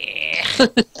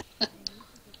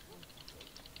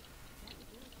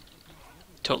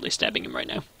 Totally stabbing him right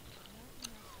now.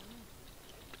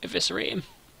 Eviscerate him.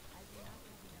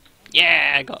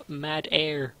 Yeah, I got mad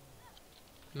air.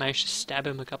 Managed to stab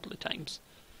him a couple of times.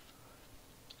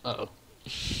 Uh-oh.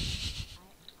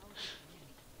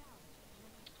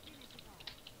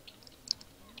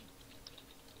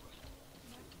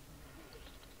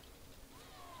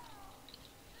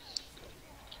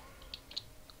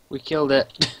 We killed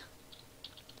it.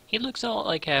 He looks a lot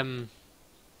like, That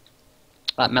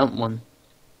mountain one.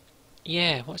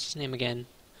 yeah, what's his name again?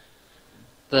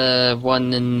 The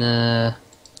one in Timeless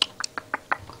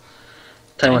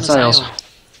Timeless Isles.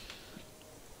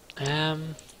 Isle.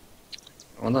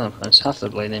 Well, no, it's half their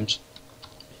blade names.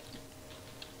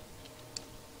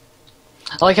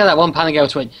 I like how that one Panda girl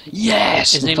went,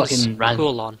 yes! His and name is fucking ran.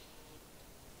 Huolon.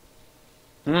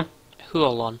 Hmm?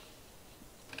 Huolon.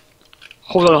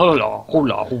 Hold on.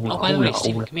 Oh, by the way,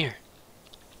 Steven, come here.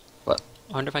 What?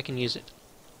 I wonder if I can use it.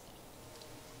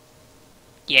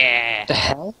 Yeah! The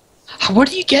hell? Where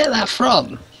do you get that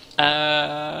from?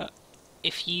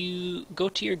 If you go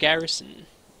to your garrison...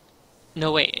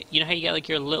 No, wait, you know how you get like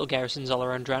your little garrisons all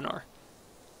around Draenor?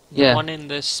 The Yeah. one in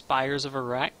the Spires of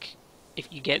Iraq, if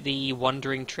you get the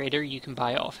Wandering Trader, you can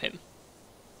buy it off him.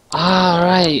 Ah,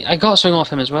 right. I got something off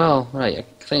him as well. Right, I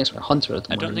think it's my hunter at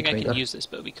the I don't moment, think I can trader. use this,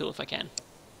 but it'd be cool if I can.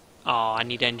 Oh, I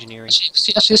need engineering.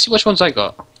 See which ones I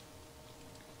got.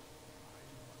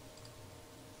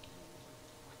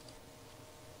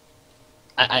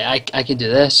 I can do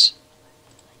this.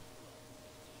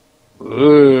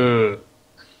 Ooh.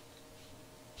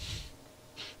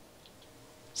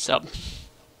 Sup?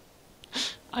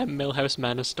 I'm Millhouse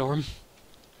Manastorm.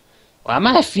 Why am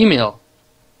I a female?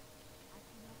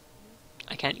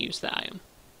 I can't use that item.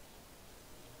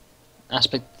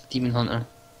 Aspect Demon Hunter.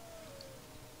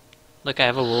 Look, I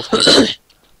have a wolf head.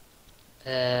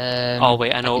 Oh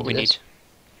wait, I know what can we do need. this.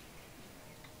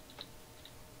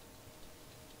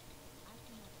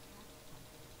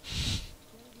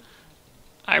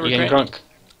 I You're getting regret drunk.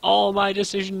 all my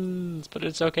decisions, but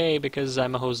it's okay because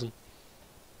I'm a hosen.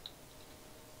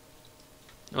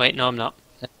 Wait, no I'm not.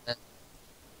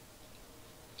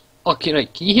 Okay,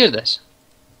 right, can you hear this?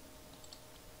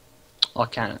 Oh, I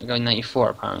can't. I'm going 94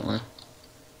 apparently.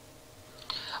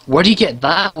 Where do you get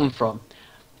that one from?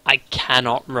 I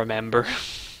cannot remember.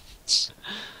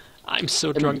 I'm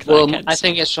so drunk that Well, I can't I see.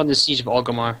 think it's from the Siege of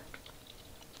Orgrimmar.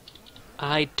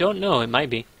 I don't know, it might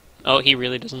be. Oh, he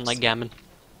really doesn't like gammon.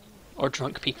 Or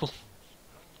drunk people.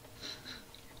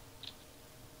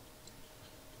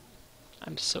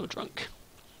 I'm so drunk.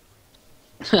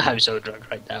 I'm so drunk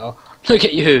right now. Look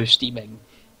at you, steaming.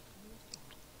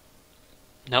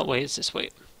 No, wait, it's this way.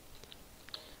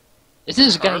 Is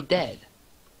this guy dead?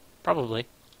 Probably.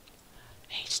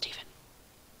 Hey, Steven,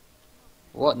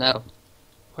 What now?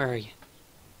 where are you?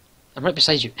 I'm right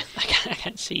beside you. I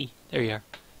can't see. There you are.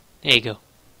 There you go.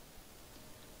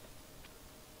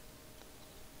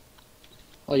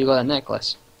 Oh, you got a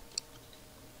necklace.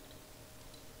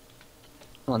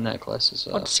 Not a necklace, it's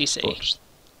a What does he say? brooch.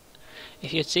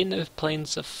 If you had seen the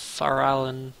plains of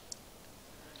Faralan,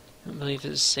 I don't believe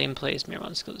it's the same place.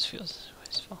 Miramon Skills feels.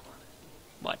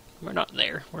 What? We're not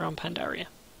there. We're on Pandaria.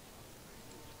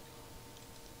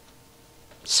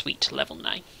 Sweet, level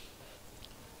 9.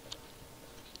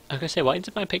 I was gonna say, why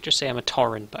did my picture say I'm a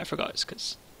Tauren? But I forgot it's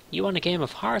because you want a game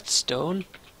of Hearthstone?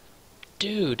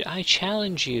 Dude, I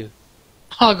challenge you.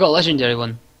 Oh, I got a legendary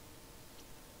one.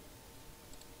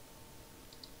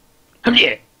 Come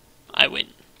here! I win.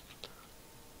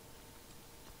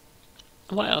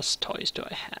 What else toys do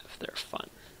I have? They're fun.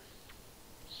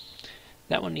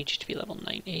 That one needs you to be level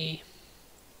 9A.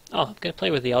 Oh, I'm gonna play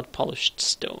with the odd polished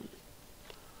stone.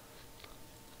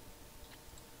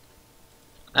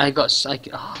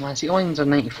 Oh man, see, ones are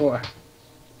 94.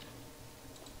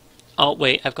 Oh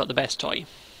wait, I've got the best toy.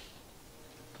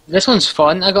 This one's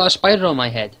fun. I got a spider on my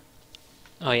head.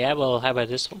 Oh yeah, well how about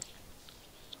this one?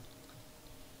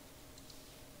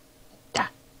 Da.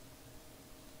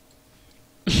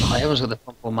 Oh, everyone's got the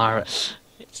purple Marit.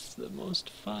 It's the most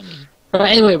funny.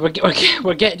 Right, anyway,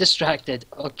 we're getting distracted.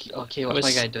 Okay, what's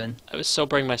my guy doing? I was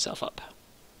sobering myself up.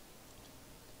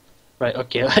 Right,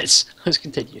 okay, let's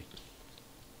continue.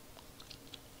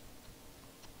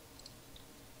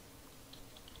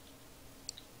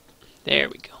 There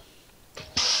we go.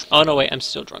 Oh no, wait, I'm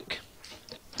still drunk.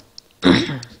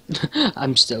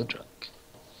 I'm still drunk.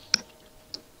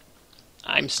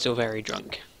 I'm still very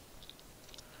drunk.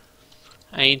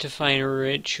 I need to find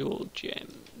ritual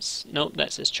gems. Nope,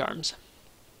 that's his charms.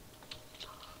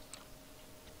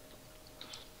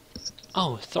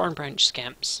 Oh, thorn branch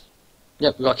scamps.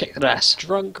 Yep, we gotta kick their ass.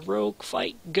 Drunk rogue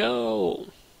fight, go!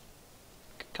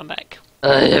 Come back.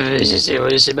 What do you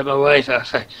say about my wife?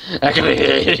 That's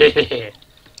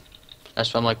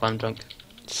what I'm like when I'm drunk.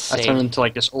 I turn Same. into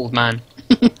like this old man.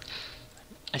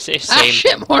 I say Ah same.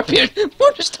 shit, more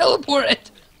just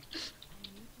teleported!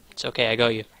 It's okay, I got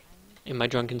you. In my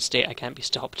drunken state, I can't be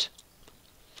stopped.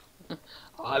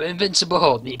 I'm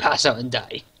invincible, and you pass out and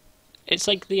die. It's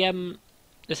like the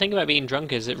thing about being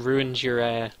drunk is it ruins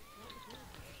your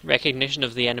recognition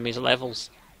of the enemy's levels.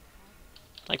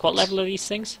 Like, what level are these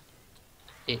things?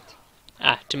 8.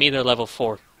 Ah, to me they're level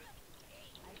 4.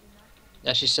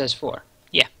 Yeah, she says 4.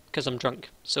 Yeah, because I'm drunk.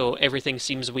 So everything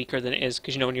seems weaker than it is,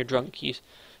 because you know when you're drunk you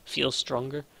feel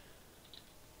stronger.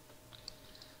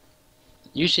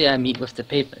 Usually I meet with the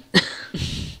pavement.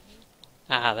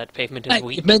 Ah, that pavement is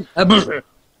weak. Damn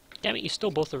Damn it, you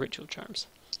stole both the ritual charms.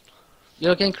 You're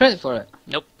not getting credit for it.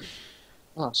 Nope.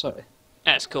 Oh, sorry.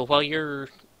 That's cool. Well, you're...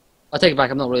 I'll take it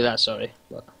back, I'm not really that sorry.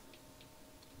 But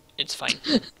It's fine.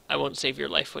 I won't save your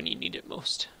life when you need it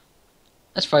most.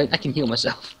 that's fine, I can heal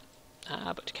myself.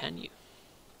 Ah, but can you?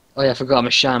 Oh yeah, I forgot I'm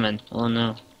a shaman. Oh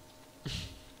no.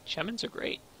 Shamans are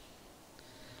great.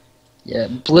 Yeah,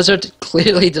 Blizzard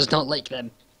clearly does not like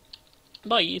them.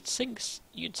 Well, you'd think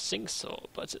so,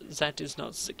 but that is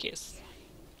not the case.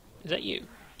 Is that you?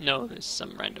 No, it's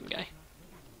some random guy.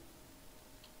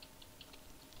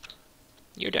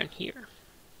 You're down here.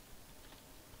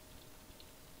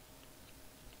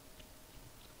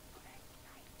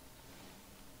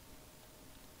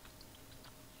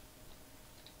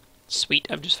 Sweet,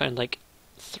 I've just found like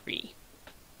 3.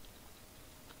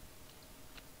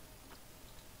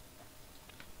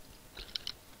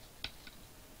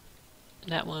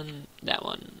 That one,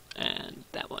 and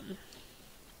that one.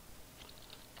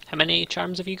 How many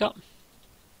charms have you got?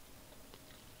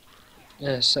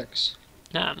 6.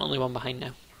 Nah, I'm only one behind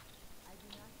now.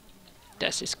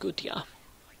 Das ist gut, ja.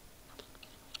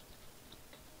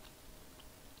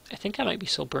 I think I might be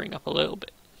sobering up a little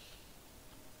bit.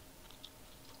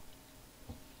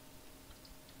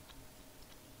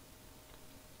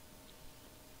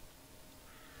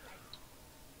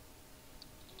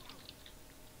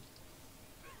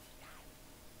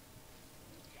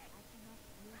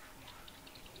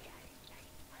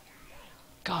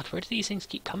 God, where do these things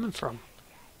keep coming from?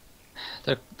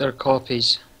 They're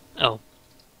copies. Oh,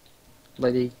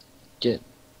 Like they get.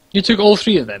 You took all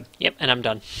 3 of them. yep, and I'm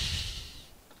done.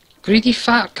 Greedy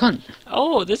fat cunt.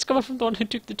 Oh, this is coming from the one who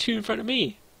took the 2 in front of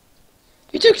me.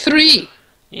 You took 3!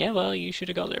 Yeah, well, you should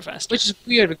have got there faster. Which is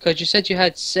weird because you said you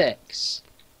had 6.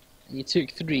 And you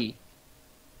took 3.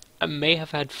 I may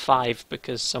have had 5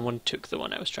 because someone took the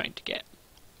one I was trying to get.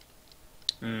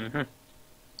 Mm-hmm.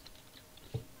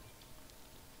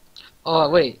 Oh,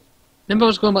 wait. Remember I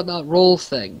was going about that roll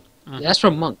thing? Mm. Yeah, that's for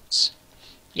monks.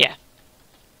 Yeah,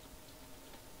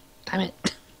 Damn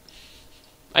it.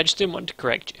 I just didn't want to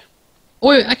correct you. Oh,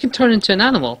 wait, I can turn into an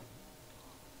animal.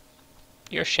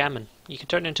 You're a shaman. You can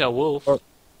turn into a wolf, Or-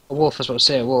 A wolf, is what I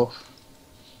say, a wolf.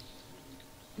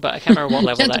 but I can't remember what You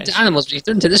level can't that turn is. into animals, but you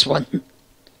turn into this one. In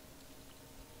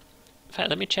fact,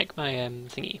 let me check my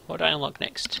thingy. What do I unlock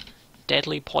next?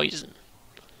 Deadly poison.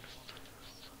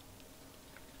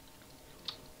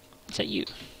 Is that you?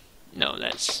 No,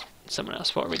 that's someone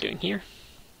else. What are we doing here?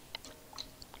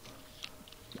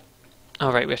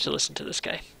 Alright, we have to listen to this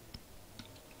guy.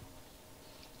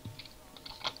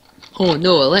 Oh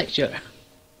no, a lecture.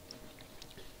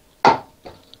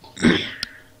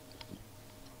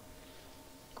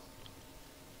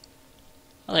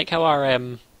 I like how our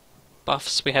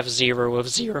buffs, we have 0 of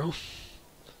 0.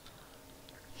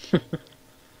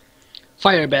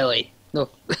 Fire belly. No.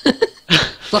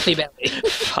 Fluffy belly.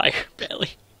 Fire belly.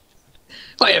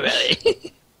 Fire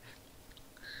belly.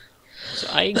 So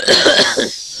I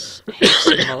increase haste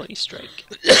and multi-strike.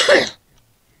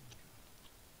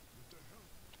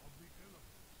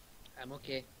 I'm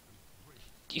okay.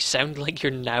 You sound like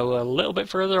you're now a little bit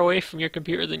further away from your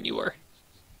computer than you were.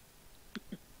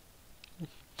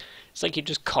 It's like you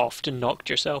just coughed and knocked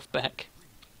yourself back.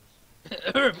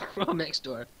 From next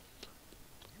door.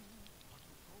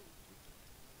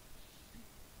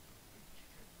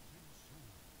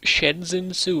 Bloodsheads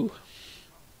ensue.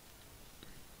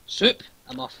 Soup.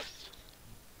 I'm off.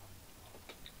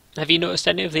 Have you noticed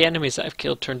any of the enemies that I've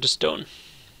killed turn to stone?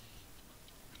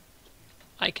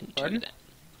 I can do Pardon? that.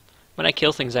 When I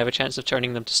kill things, I have a chance of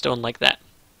turning them to stone like that.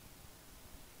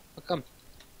 How come?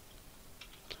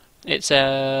 It's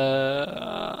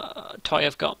a toy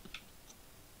I've got.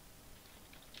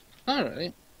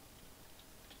 Alright.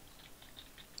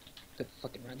 Bit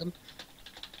fucking random.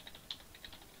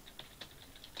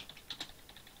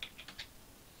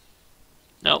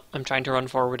 No, I'm trying to run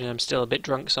forward and I'm still a bit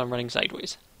drunk, so I'm running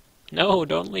sideways. No,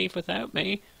 don't leave without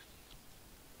me.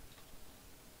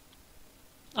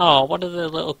 Oh, one of the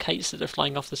little kites that are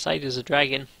flying off the side is a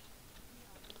dragon.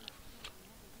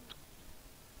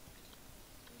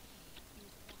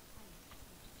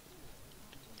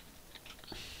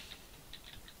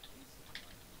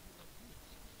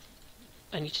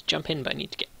 I need to jump in, but I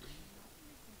need to get...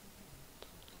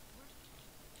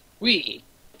 Wee!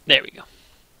 There we go.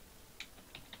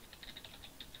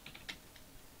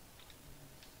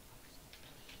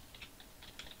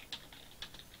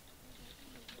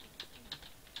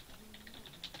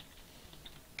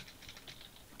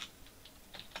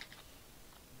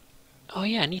 Oh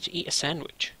yeah, I need to eat a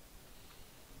sandwich.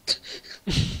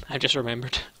 I just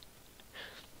remembered.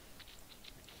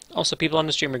 Also, people on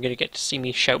the stream are going to get to see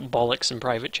me shout bollocks in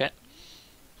private chat.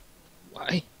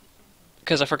 Why?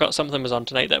 Because I forgot something was on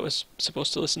tonight that I was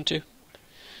supposed to listen to.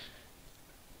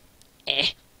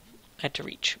 I had to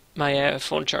reach. My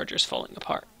phone charger's falling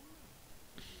apart.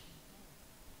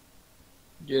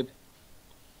 Jib.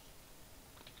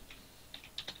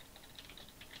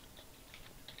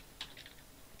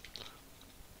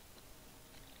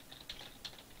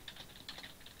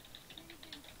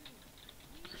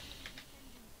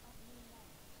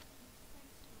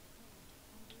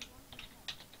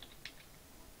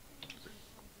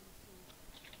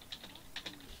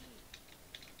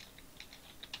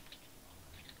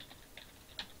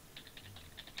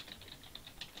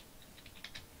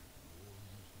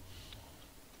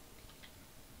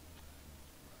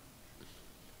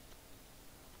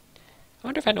 I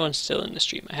wonder if anyone's still in the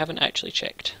stream. I haven't actually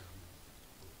checked.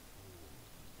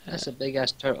 That's a big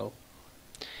ass turtle.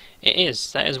 It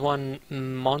is. That is one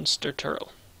monster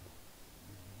turtle.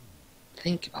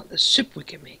 Think about the soup we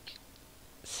can make.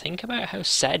 Think about how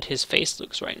sad his face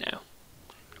looks right now.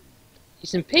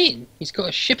 He's in pain. He's got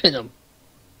a ship in him.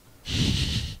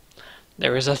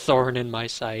 There is a thorn in my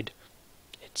side.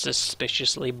 It's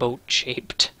suspiciously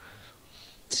boat-shaped.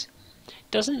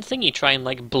 Doesn't Thingy try and,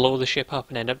 like, blow the ship up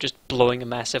and end up just blowing a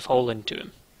massive hole into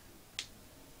him?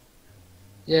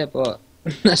 Yeah, but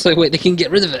that's the way they can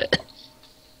get rid of it.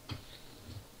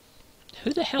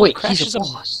 Who the hell Wait, crashes he's a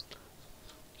boss.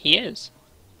 He is.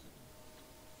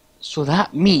 So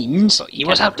that means But he you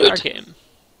must can't have loot. target him,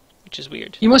 which is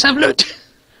weird. He must have loot.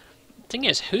 Thing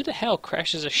is, who the hell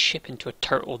crashes a ship into a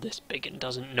turtle this big and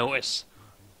doesn't notice?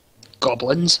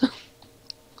 Goblins.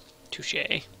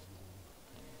 Touché.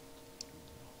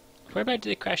 Whereabout did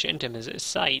they crash it into him? Is it his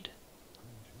side?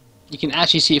 You can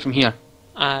actually see it from here.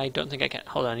 I don't think I can.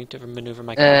 Hold on, I need to maneuver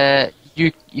my car.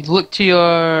 You look to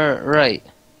your right.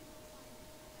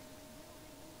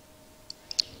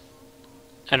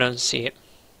 I don't see it.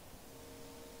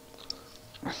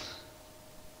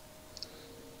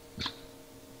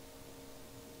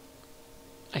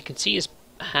 I can see his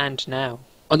hand now.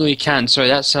 Oh no, you can't. Sorry,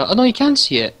 that's. Oh no, you can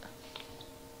see it.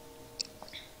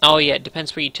 Oh yeah, it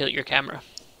depends where you tilt your camera.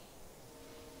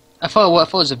 I thought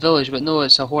it was a village, but no,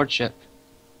 it's a horde ship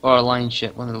or a lion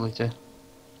ship. One of the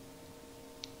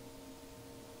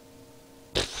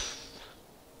two.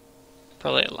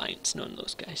 Probably Alliance, knowing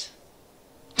those guys.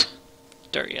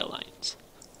 Dirty Alliance.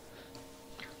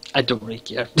 I don't really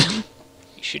care.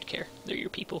 You should care. They're your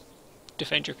people.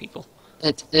 Defend your people.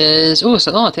 It is. Oh,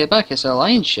 so no, I take it back. It's a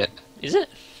lion ship. Is it?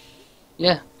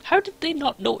 Yeah. How did they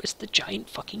not notice the giant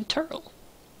fucking turtle?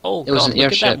 Oh It was god, an look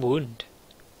airship. at that wound.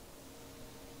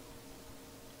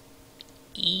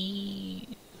 Ew.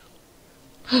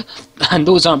 And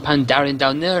those aren't Pandarian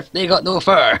down there. They got no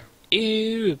fur.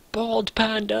 Ew, bald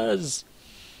pandas!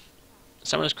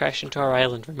 Someone has crashed into our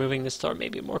island. Removing this thorn may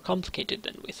be more complicated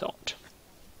than we thought.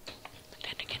 But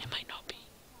then again, it might not be.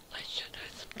 I should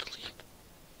ask them to leave.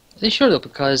 Are they sure though?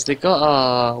 Because they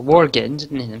got Worgen,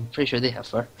 didn't they? I'm pretty sure they have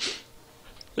fur.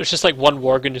 There's just like one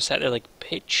Worgen who sat there like,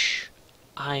 bitch,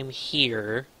 I'm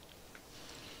here.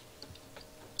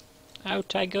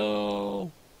 Out I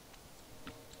go.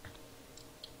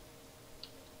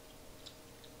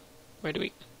 Where do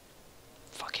we...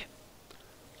 Fuck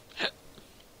it.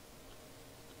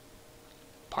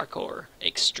 Parkour.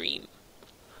 Extreme.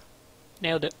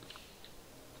 Nailed it.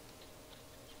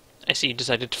 I see you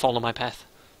decided to follow my path.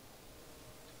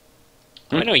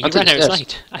 Hmm? Oh no, you I took ran the stairs.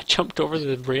 outside. I jumped over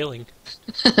the railing.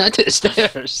 I took the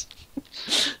stairs.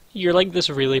 You're like this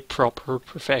really proper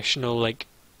professional, like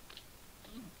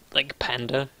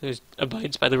panda who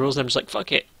abides by the rules, and I'm just like,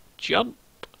 fuck it, jump.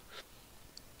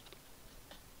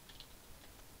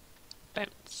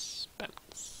 Bounce,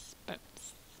 bounce,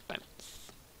 bounce,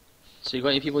 bounce. So you got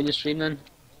any people in your stream then?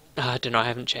 I don't know, I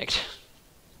haven't checked.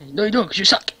 No, you don't, because you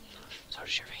suck. So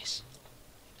does your face.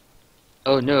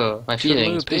 Oh no, my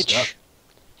feelings. True, Please stop. bitch.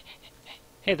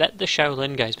 Hey, the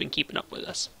Shaolin guy's been keeping up with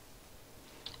us.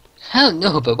 Hell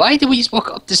no, but why did we just walk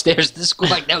up the stairs and just go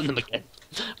back down them again?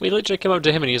 We literally came up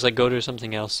to him and he's like, go do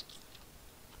something else.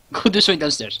 Go do something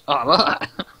downstairs. Oh, what?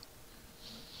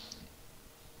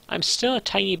 I'm still a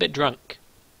tiny bit drunk.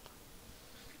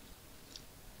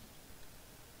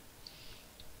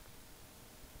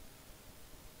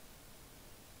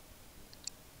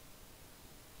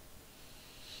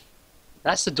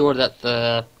 That's the door that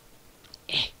the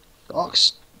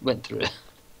ox went through.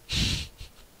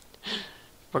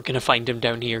 We're gonna find him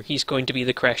down here. He's going to be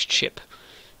the crashed ship.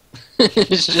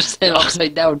 It's just him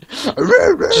upside down.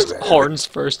 Just horns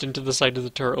first into the side of the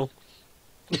turtle.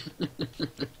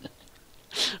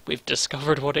 We've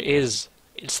discovered what it is.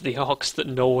 It's the ox that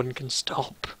no one can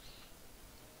stop.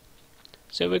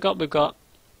 So we've got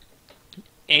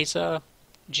Asa,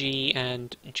 G,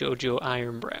 and Jojo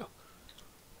Ironbrow.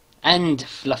 And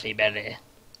Fluffy Belly.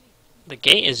 The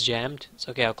gate is jammed. It's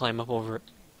okay, I'll climb up over it.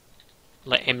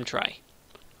 Let him try.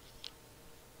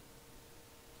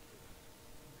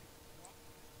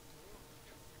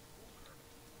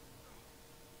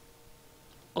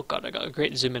 Oh god, I got a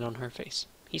great zoom in on her face.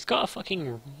 He's got a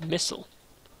fucking missile.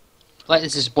 Like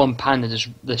this is one panda, just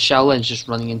the Shaolin's just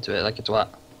running into it like it's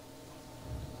what?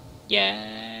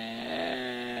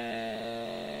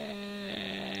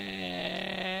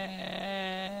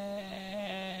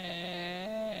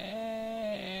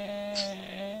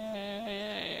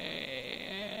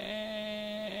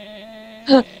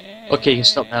 Okay, you can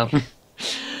stop now.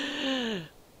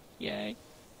 Yay.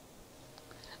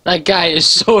 That guy is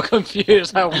so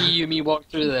confused how you me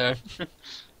walked through there.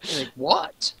 He's like,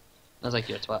 what? I was like,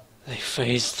 you're a twat. They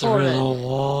phased through the Torrent.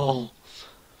 wall.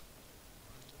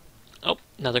 Oh,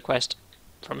 another quest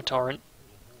from a torrent.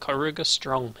 Karuga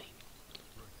Strong Me.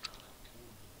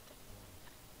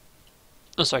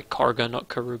 Oh, sorry, Karga, not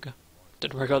Karuga.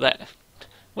 Didn't work out that.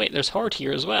 Wait, there's Horde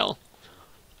here as well.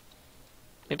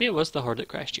 Maybe it was the Horde that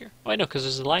crashed here. Oh, I know, because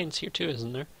there's Alliance here too,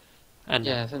 isn't there? And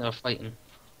Yeah, I think they're fighting.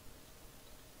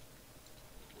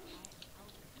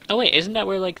 oh wait, isn't that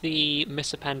where like the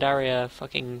Miss Pandaria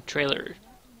fucking trailer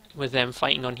with them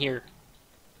fighting on here?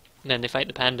 And then they fight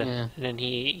the panda, Yeah. and then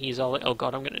he's all like, oh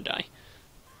god, I'm gonna die.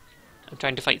 I'm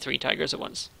trying to fight 3 tigers at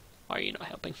once. Why are you not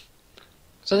helping?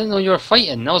 So I didn't know you were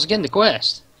fighting. I was getting the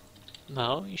quest.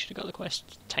 No, you should have got the quest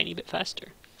a tiny bit faster.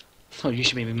 Oh, you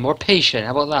should be more patient.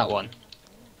 How about that one?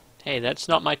 Hey, that's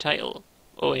not my title.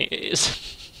 Oh, it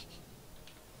is.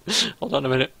 Hold on a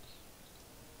minute.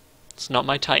 It's not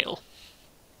my title.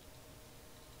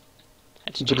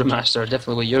 Had to Good change it. master,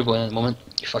 definitely where you're going at the moment.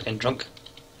 You fucking drunk.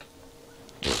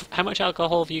 How much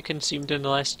alcohol have you consumed in the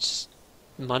last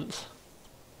month?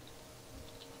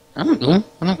 I don't know.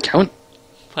 I don't count.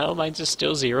 Well, mine's is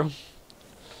still 0.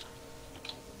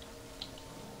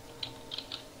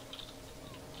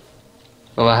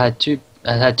 Well, I had two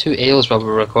ales while we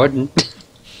were recording.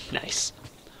 Nice.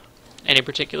 Any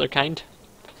particular kind?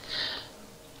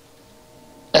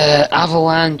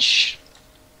 Avalanche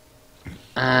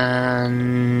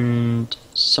and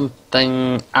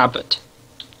something Abbott.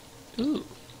 Ooh.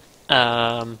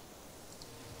 Uh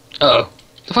oh.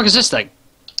 The fuck is this thing?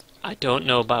 I don't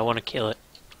know, but I want to kill it.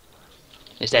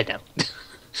 It's dead now.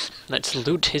 Let's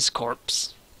loot his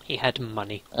corpse. He had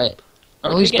money. Right.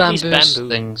 Where Are do we these get these bamboo bamboo?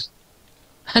 things?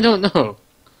 I don't know.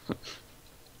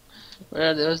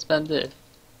 Where are those bamboo?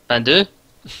 Bamboo?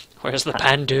 Where's the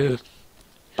pandu?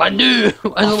 Bamboo!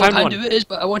 I know what found bamboo is,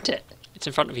 but I want it. It's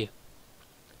in front of you.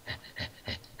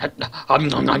 That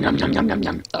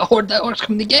horse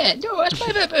coming to get it. No, that's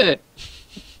my bamboo.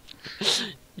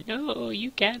 No,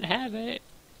 you can't have it.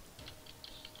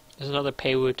 There's another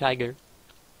Peiwu tiger.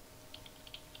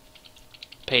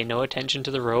 Pay no attention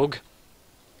to the rogue.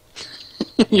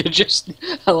 You just...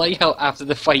 I like how after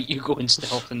the fight you go in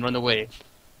stealth and run away.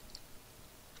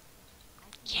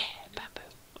 Yeah, bamboo.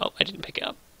 Oh, I didn't pick it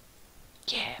up.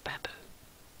 Yeah, bamboo.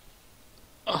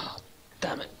 Oh,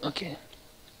 damn it. Okay.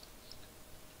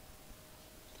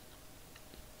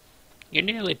 You're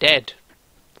nearly dead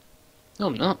No,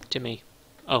 I'm not. to me.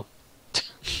 Oh.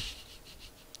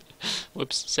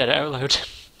 Whoops, said it out loud.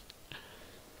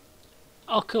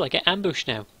 Oh cool, I get ambushed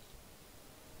now.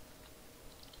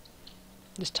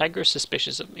 This tiger is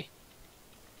suspicious of me.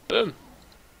 Boom!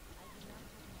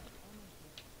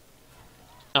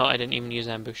 Oh, I didn't even use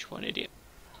ambush, what an idiot.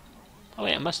 Oh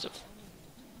wait, I must have.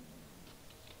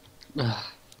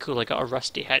 Cool, I got a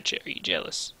rusty hatchet, are you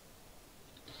jealous?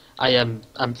 I'm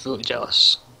fully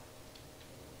jealous.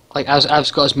 Like,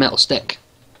 I've got his metal stick.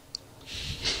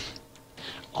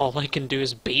 All I can do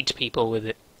is bait people with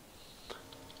it.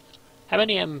 How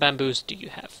many bamboos do you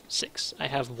have? 6. I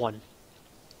have 1.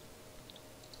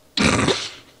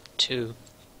 2.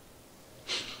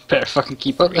 Better fucking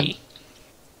keep up then. 3.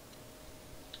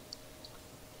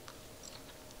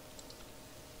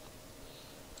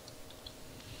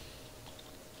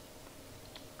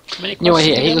 How many You know what I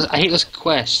quests hate? do you have? I hate those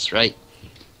quests, right?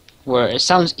 Where it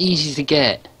sounds easy to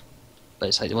get, but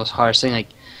it's like the most hardest thing. Like,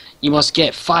 you must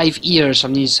get 5 ears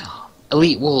from these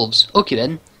elite wolves. Okay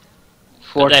then.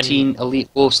 14 elite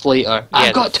wolves later. Yeah,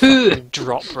 I've got the 2! fucking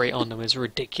drop rate on them is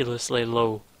ridiculously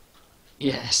low.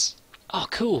 Yes. Oh,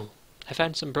 cool. I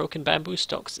found some broken bamboo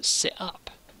stalks that sit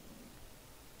up.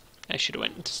 I should have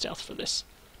went into stealth for this.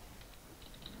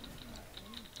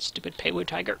 Stupid paywood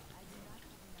tiger.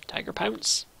 Tiger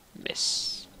pounce.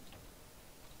 Miss.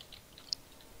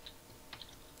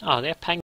 Oh, they have